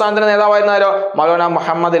ഖിലാഫത്ത് പ്രസ്ഥാനത്തിന്റെ നേതാവായിരുന്നാലോ മൗലാന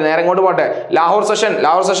മുഹമ്മദ് അലി. നേരെ ഇങ്ങോട്ട് പോട്ടെ. ലാഹോർ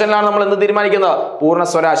സെഷനിലാണ് നമ്മൾ എന്ത് തീരുമാനിക്കുന്നത്? പൂർണ്ണ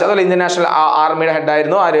സ്വരാജ്. അതുപോലെ ഇന്ത്യൻ നാഷണൽ ആർമിയുടെ ഹെഡ്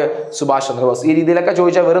ആയിരുന്നു ആര്? സുഭാഷ് ചന്ദ്രബോസ്. ഈ രീതിയിലൊക്കെ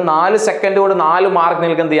ചോദിച്ചാൽ വെറും 4 സെക്കൻഡ് കൊണ്ട് 4 മാർക്ക്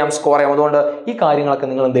നിങ്ങൾക്ക് എന്ത് ചെയ്യാം? സ്കോർ ചെയ്യാം. അതുകൊണ്ട് ഈ കാര്യങ്ങളൊക്കെ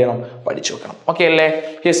നിങ്ങൾ എന്ത് ചെയ്യണം? പഠിച്ചു വെക്കണം. ഓക്കെ അല്ലേ?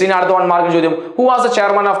 ഇനി അടുത്ത 1 മാർക്ക് ചോദ്യം. Who was the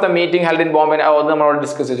chairman of the meeting held in Bombay? നമ്മളോട്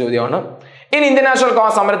ഡിസ്കസ് ചെയ്ത ചോദ്യമാണ്. ഇനി ഇന്ത്യൻ നാഷണൽ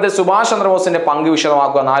കോൺഗ്രസ് സമരത്തിൽ സുഭാഷ് ചന്ദ്രബോസിന്റെ പങ്ക്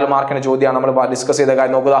വിശദമാക്കുക. 4 മാർക്കിന്റെ ചോദ്യമാണ്. നമ്മൾ ഡിസ്കസ് ചെയ്ത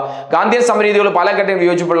കാര്യം നോക്കുക. ഗാന്ധിയൻ സമരരീതികൾ പല ഘട്ടം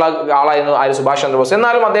വിയോജിപ്പുള്ള ആളായിരുന്നു ആര്? സുഭാഷ് ചന്ദ്രബോസ്.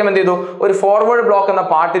 എന്നാലും അദ്ദേഹം എന്ത് ചെയ്തു? ഒരു ഫോർവേഡ് ബ്ലോക്ക് എന്ന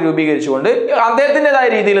പാർട്ടി രൂപീകരിച്ചുകൊണ്ട് അദ്ദേഹത്തിൻ്റെതായ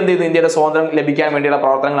രീതിയിൽ എന്ത് ചെയ്തു? ഇന്ത്യയുടെ സ്വാതന്ത്ര്യം ലഭിക്കാൻ വേണ്ടിയുള്ള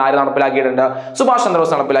പ്രവർത്തനങ്ങൾ ആര് നടപ്പിലാക്കിയിട്ടുണ്ട്? സുഭാഷ്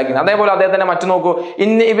ചന്ദ്രബോസ് നടപ്പിലാക്കിയിട്ടുണ്ട്. അതേപോലെ അദ്ദേഹത്തിന്റെ മറ്റു നോക്കൂ.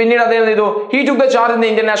 പിന്നീട് അദ്ദേഹം എന്ത് ചെയ്തു? He took the charge in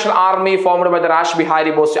the Indian national army formed by the rash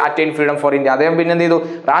Bihari boss to attain freedom for India. അദ്ദേഹം പിന്നെ എന്ത് ചെയ്തു?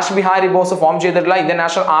 റാഷ് ബിഹാരി ബോസ് ഫോം ചെയ്തിട്ടുള്ള ഇന്ത്യൻ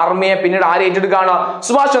നാഷണൽ ആർമിയെ പിന്നീട് ആര് ഏറ്റെടുക്കുകയാണ്?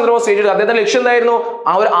 സുഭാഷ് ചന്ദ്രബോസ് ഏറ്റെടുക്കുക. അദ്ദേഹത്തിന്റെ ലക്ഷ്യം എന്തായിരുന്നു?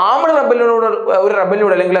 ആ ഒരു ആംഡ്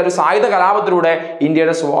റെബലിലൂടെ അല്ലെങ്കിൽ ഒരു സായുധ കലാപത്തിലൂടെ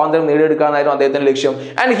ഇന്ത്യയുടെ സ്വാതന്ത്ര്യം നേടിയെടുക്കാനായിരുന്നു അദ്ദേഹത്തിന്റെ ലക്ഷ്യം.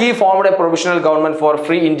 And he formed A provisional government four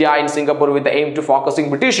free India in Singapore with aim to focusing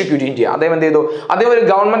British equity India. അദ്ദേഹം എന്ത് ചെയ്തു? അദ്ദേഹം ഒരു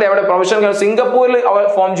ഗവൺമെന്റ് എവിടെ പ്രൊവിഷണൽ സിംഗപ്പൂരിൽ അവർ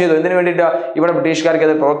ഫോം ചെയ്തു. ഇതിനു വേണ്ടിയിട്ട് ഇവിടെ ബ്രിട്ടീഷുകാർക്ക്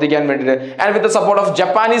അത് പ്രവർത്തിക്കാൻ വേണ്ടിയിട്ട്. And with the support of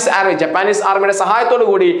Japanese ആർമിയുടെ സഹായത്തോടു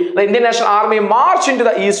കൂടി the Indian national army March in to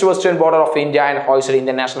the east western border of India and ഹോയ്സ്റ്റഡ്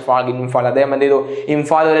Indian national flag in Imphal. അദ്ദേഹം എന്ത് ചെയ്തു?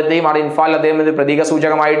 ഇംഫാൽ വരെയും അവിടെ ഇംഫാൽ അദ്ദേഹം പ്രതീക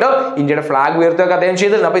സൂചകമായിട്ട് ഇന്ത്യയുടെ ഫ്ലാഗ് ഉയർത്തുക അദ്ദേഹം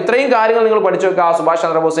ചെയ്തിട്ടുണ്ട്. അപ്പൊ ഇത്രയും കാര്യങ്ങൾ നിങ്ങൾ പഠിച്ചു വെക്കുക. സുഭാഷ്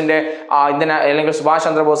ചന്ദ്രബോസിന്റെ അല്ലെങ്കിൽ സുഭാഷ്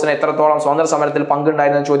ചന്ദ്രബോസിന് എത്രത്തോളം സ്വാതന്ത്ര്യ സമരത്തിൽ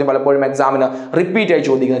പങ്കുണ്ടായിരുന്ന ചോദ്യം പലപ്പോഴും എക്സാമിന് റിപ്പീറ്റ് ആയി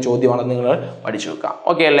ചോദിക്കുന്ന ചോദ്യമാണ്. നിങ്ങൾ പഠിച്ചു വെക്കുക.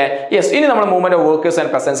 ഓക്കെ അല്ലേ? യെസ്. ഇനി നമ്മൾ മൂവ്മെന്റ് ഓഫ് വർക്കേഴ്സ്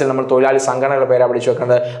ആൻഡ് പെസൻസിൽ നമ്മൾ തൊഴിലാളി സംഘടനകളുടെ പേരാണ് പഠിച്ചു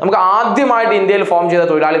വെക്കുന്നത്. നമുക്ക് ആദ്യമായിട്ട് ഇന്ത്യയിൽ ഫോം ചെയ്ത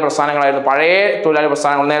തൊഴിലാളി പ്രസ്ഥാനങ്ങളായിരുന്നു പഴയ തൊഴിലാളി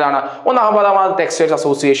പ്രസ്ഥാനങ്ങൾ. ഏതാണ്? ഒന്ന് Ahmedabad textiles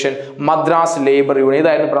association, Madras labour union.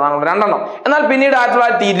 ഇതായിരുന്നു പ്രധാനപ്പെട്ട 2 എണ്ണം. എന്നാൽ പിന്നീട്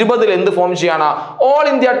 1920 എന്ത് ഫോം ചെയ്യാണ്? All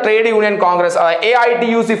India trade union Congress,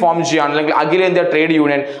 AITUC form ചെയ്യാണ്, അല്ലെങ്കിൽ അഖിലേന്ത്യാ ട്രേഡ്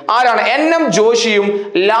യൂണിയൻ. ആരാണ്? NM ജോഷിയും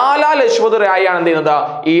ലാലാ ലജ്പത് റായിയാണ് എന്ത് ചെയ്യുന്നത്?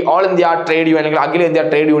 ഈ ഓൾ ഇന്ത്യ ട്രേഡ് യൂണിയൻ അല്ലെങ്കിൽ അഖിലേന്ത്യാ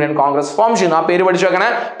ട്രേഡ് യൂണിയൻ കോൺഗ്രസ് ഫോം ചെയ്യുന്നത്. ആ പേര് പഠിച്ചു വെക്കണേ.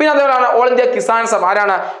 പിന്നെ അതേപോലെയാണ് ഓൾ ഇന്ത്യ കിസാൻ സഭ.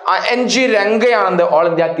 ആരാണ്? NG രംഗയാണ് all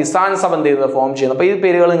India Kisan Sabha എന്ത് ചെയ്യുന്നത്? ഫോം ചെയ്യുന്നത്. അപ്പൊ ഈ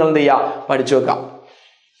പേരുകൾ നിങ്ങൾ എന്ത് ചെയ്യുക? പഠിച്ചു വെക്കാം.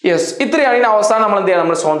 യെസ്, ഇത്രയാണ്. ഇനി അവസാനം നമ്മൾ എന്ത് ചെയ്യുക?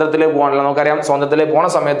 നമ്മൾ സ്വാതന്ത്ര്യത്തിലേക്ക് പോകാനുള്ള നമുക്കറിയാം. സ്വാതന്ത്ര്യത്തിലേക്ക് പോകുന്ന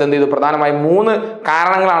സമയത്ത് എന്ത് ചെയ്തു? പ്രധാനമായും 3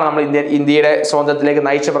 കാരണങ്ങളാണ് നമ്മൾ ഇന്ത്യയുടെ സ്വാതന്ത്ര്യത്തിലേക്ക്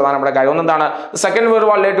നയിച്ച പ്രധാനപ്പെട്ട കാര്യം. ഒന്നെന്താണ്? Second world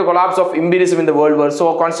war led to collapse of imperialism in the world war. So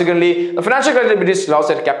consequently financial crisis British loss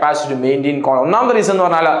it's capacity to maintain colony. ഒന്നാമത്തെ റീസൺ എന്ന്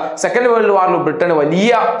പറഞ്ഞാൽ സെക്കൻഡ് വേൾഡ് വാറിൽ ബ്രിട്ടന്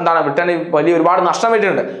വലിയ ഒരുപാട് നഷ്ടം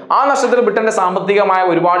പറ്റിയിട്ടുണ്ട്. ആ നഷ്ടത്തിൽ ബ്രിട്ടന്റെ സാമ്പത്തികമായ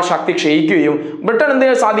ഒരുപാട് ശക്തി ക്ഷയിക്കുകയും ബ്രിട്ടൻ എന്ത്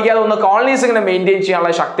ചെയ്യാൻ സാധിക്കാതെ ഒന്ന് കോളനീസ് ഇങ്ങനെ മെയിൻറ്റെയിൻ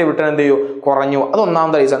ചെയ്യാനുള്ള ശക്തി ബ്രിട്ടൻ എന്ത് ചെയ്യും? കുറഞ്ഞു. അത്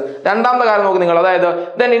ഒന്നാമത്തെ റീസൺ. രണ്ടാമത്തെ കാര്യം നോക്കി നിങ്ങൾ, അതായത്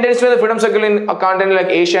freedom circle in കണ്ടിനെന്റ്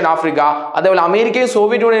like Asia and Africa. അതേപോലെ അമേരിക്കയും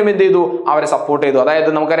സോവിയറ്റ് യൂണിയനും എന്ത് ചെയ്തു? അവരെ സപ്പോർട്ട് ചെയ്തു. അതായത്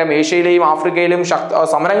നമുക്കറിയാം ഏഷ്യയിലെയും ആഫ്രിക്കയിലും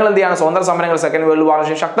സമരങ്ങൾ എന്ത് ചെയ്യാണ്? സ്വതന്ത്ര സമരങ്ങൾ സെക്കൻഡ് വേൾഡ് വാറിന്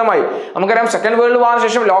ശേഷം ശക്തമായി. നമുക്കറിയാം സെക്കൻഡ് വേൾഡ് വാറിന്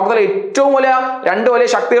ശേഷം ലോകത്തിലെ ഏറ്റവും വലിയ 2 വലിയ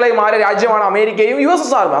ശക്തികളായി മാറിയ രാജ്യമാണ് അമേരിക്കയും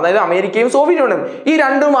USSR. അതായത് അമേരിക്കയും സോവിയറ്റ് യൂണിയനും. ഈ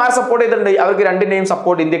രണ്ടും ആരെ സപ്പോർട്ട് ചെയ്തിട്ടുണ്ട്? അവർക്ക് രണ്ടിന്റെയും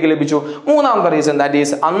സപ്പോർട്ട് ഇന്ത്യക്ക് ലഭിച്ചു. മൂന്നാമത്തെ reason that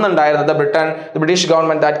is അന്നുണ്ടായിരുന്നത് British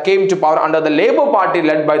government that came to power under the labour party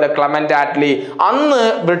led by the Clement Attlee. അന്ന്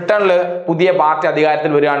ബ്രിട്ടനിൽ പുതിയ പാർട്ടി അധികാരത്തിൽ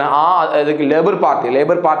വരികയാണ്. ആ ലേബർ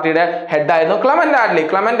പാർട്ടിയുടെ ഹെഡായിരുന്നു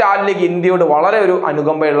ക്ലെമന്റ് ആറ്റ്ലിക്ക് ഇന്ത്യയോട് വളരെ ഒരു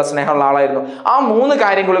അനുകമ്പയുള്ള സ്നേഹമുള്ള ആളായിരുന്നു. ആ 3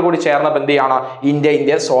 കാര്യങ്ങൾ കൂടി ചേർന്നപ്പോൾ എന്ത് ചെയ്യാണ്?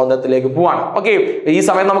 ഇന്ത്യ സ്വാതന്ത്ര്യത്തിലേക്ക് പോവാണ്. ഓക്കെ, ഈ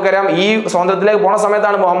സമയം നമുക്കറിയാം ഈ സ്വാതന്ത്ര്യത്തിലേക്ക് പോണ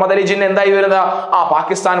സമയത്താണ് മുഹമ്മദ് അലി ജിന്ന എന്തായി വരുന്നത്?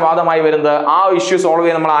 പാകിസ്ഥാൻ വാദമായി വരുന്നത്. ആ ഇഷ്യൂ സോൾവ്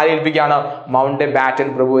ചെയ്യാൻ നമ്മൾ ആരെ ഏൽപ്പിക്കുകയാണ്? മൗണ്ട് ബാറ്റൻ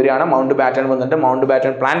പ്രഭു വരികയാണ്. മൗണ്ട് ബാറ്റൻ വന്നിട്ട് മൗണ്ട്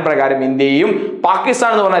ബാറ്റൻ പ്ലാൻ പ്രകാരം ഇന്ത്യയും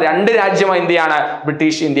പാകിസ്ഥാൻ എന്ന് പറഞ്ഞ 2 രാജ്യമായി ഇന്ത്യയാണ്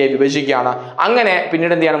ബ്രിട്ടീഷ് ഇന്ത്യയെ വിഭജിക്കുകയാണ്. അങ്ങനെ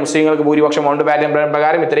പിന്നീട് എന്ത് ചെയ്യാണ്? മുസ്ലിങ്ങൾക്ക് ഭൂരിപക്ഷം മൗണ്ട് ബാറ്റൻ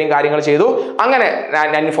പ്രകാരം ഇത്രയും കാര്യങ്ങൾ ചെയ്തു. അങ്ങനെ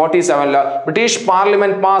 1947 British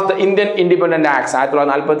parliament pass the Indian independent act.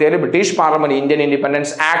 1947 British parliament Indian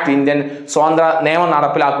independence act, Indian സ്വാതന്ത്ര്യ നിയമം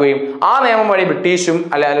നടപ്പിലാക്കുകയും ആ നിയമം വഴി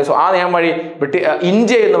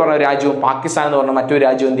ഇന്ത്യ എന്ന് പറഞ്ഞ രാജ്യവും പാകിസ്ഥാൻ എന്ന് പറഞ്ഞ മറ്റൊരു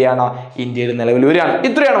രാജ്യവും എന്ത് ഇന്ത്യയിൽ നിലവിൽ വരികയാണ്.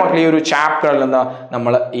 ഇത്രയാണ് മക്കൾ ഈ ഒരു ചാപ്റ്ററിൽ നിന്ന്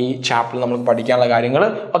നമ്മൾ പഠിക്കാനുള്ള കാര്യങ്ങൾ.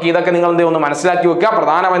 ഓക്കെ, ഇതൊക്കെ നിങ്ങൾ എന്ത് ഒന്ന് മനസ്സിലാക്കി വെക്കുക.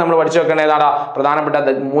 പ്രധാനമായി നമ്മൾ പഠിച്ചു വെക്കേണ്ട ഏതാണ്? പ്രധാനപ്പെട്ട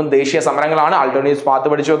 3 ദേശീയ സമരങ്ങളാണ്. ആൾട്ടർനേറ്റീവ് പാത്ത്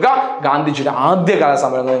പഠിച്ചു വെക്കുക. ഗാന്ധിജിയുടെ ആദ്യകാല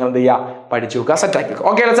സമരങ്ങൾ നിങ്ങൾ എന്ത് ചെയ്യുക? പഠിച്ചു വെക്കുക. സെറ്റ് ആക്കി വെക്കുക.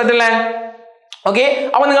 ഓക്കെ, സെറ്റ് അല്ലേ? ഓക്കെ,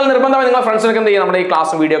 അപ്പോൾ നിങ്ങൾ നിർബന്ധമായി നിങ്ങളുടെ ഫ്രണ്ട്സിനൊക്കെ എന്ത് ചെയ്യുക, നമ്മുടെ ഈ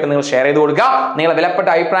ക്ലാസ് വീഡിയോ ഒക്കെ നിങ്ങൾ ഷെയർ ചെയ്ത് കൊടുക്കുക. നിങ്ങളുടെ വിലപ്പെട്ട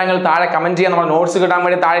അഭിപ്രായങ്ങൾ താഴെ കമന്റ് ചെയ്യുക. നമ്മുടെ നോട്ട്സ് കിട്ടാൻ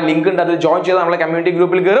വേണ്ടി താഴെ ലിങ്ക് ഉണ്ട്, അതിൽ ജോയിൻ ചെയ്ത് നമ്മുടെ കമ്മ്യൂണിറ്റി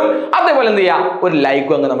ഗ്രൂപ്പിൽ കയറും. അതേപോലെ എന്ത് ചെയ്യുക, ഒരു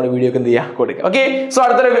ലൈക്കും അങ്ങ് നമ്മുടെ വീഡിയോക്ക് എന്ത് ചെയ്യുക കൊടുക്കുക. ഓക്കെ, സോ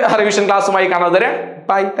അടുത്തൊരു റിവിഷൻ ക്ലാസ്സുമായി കാണാതെ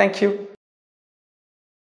ബൈ, താങ്ക് യു.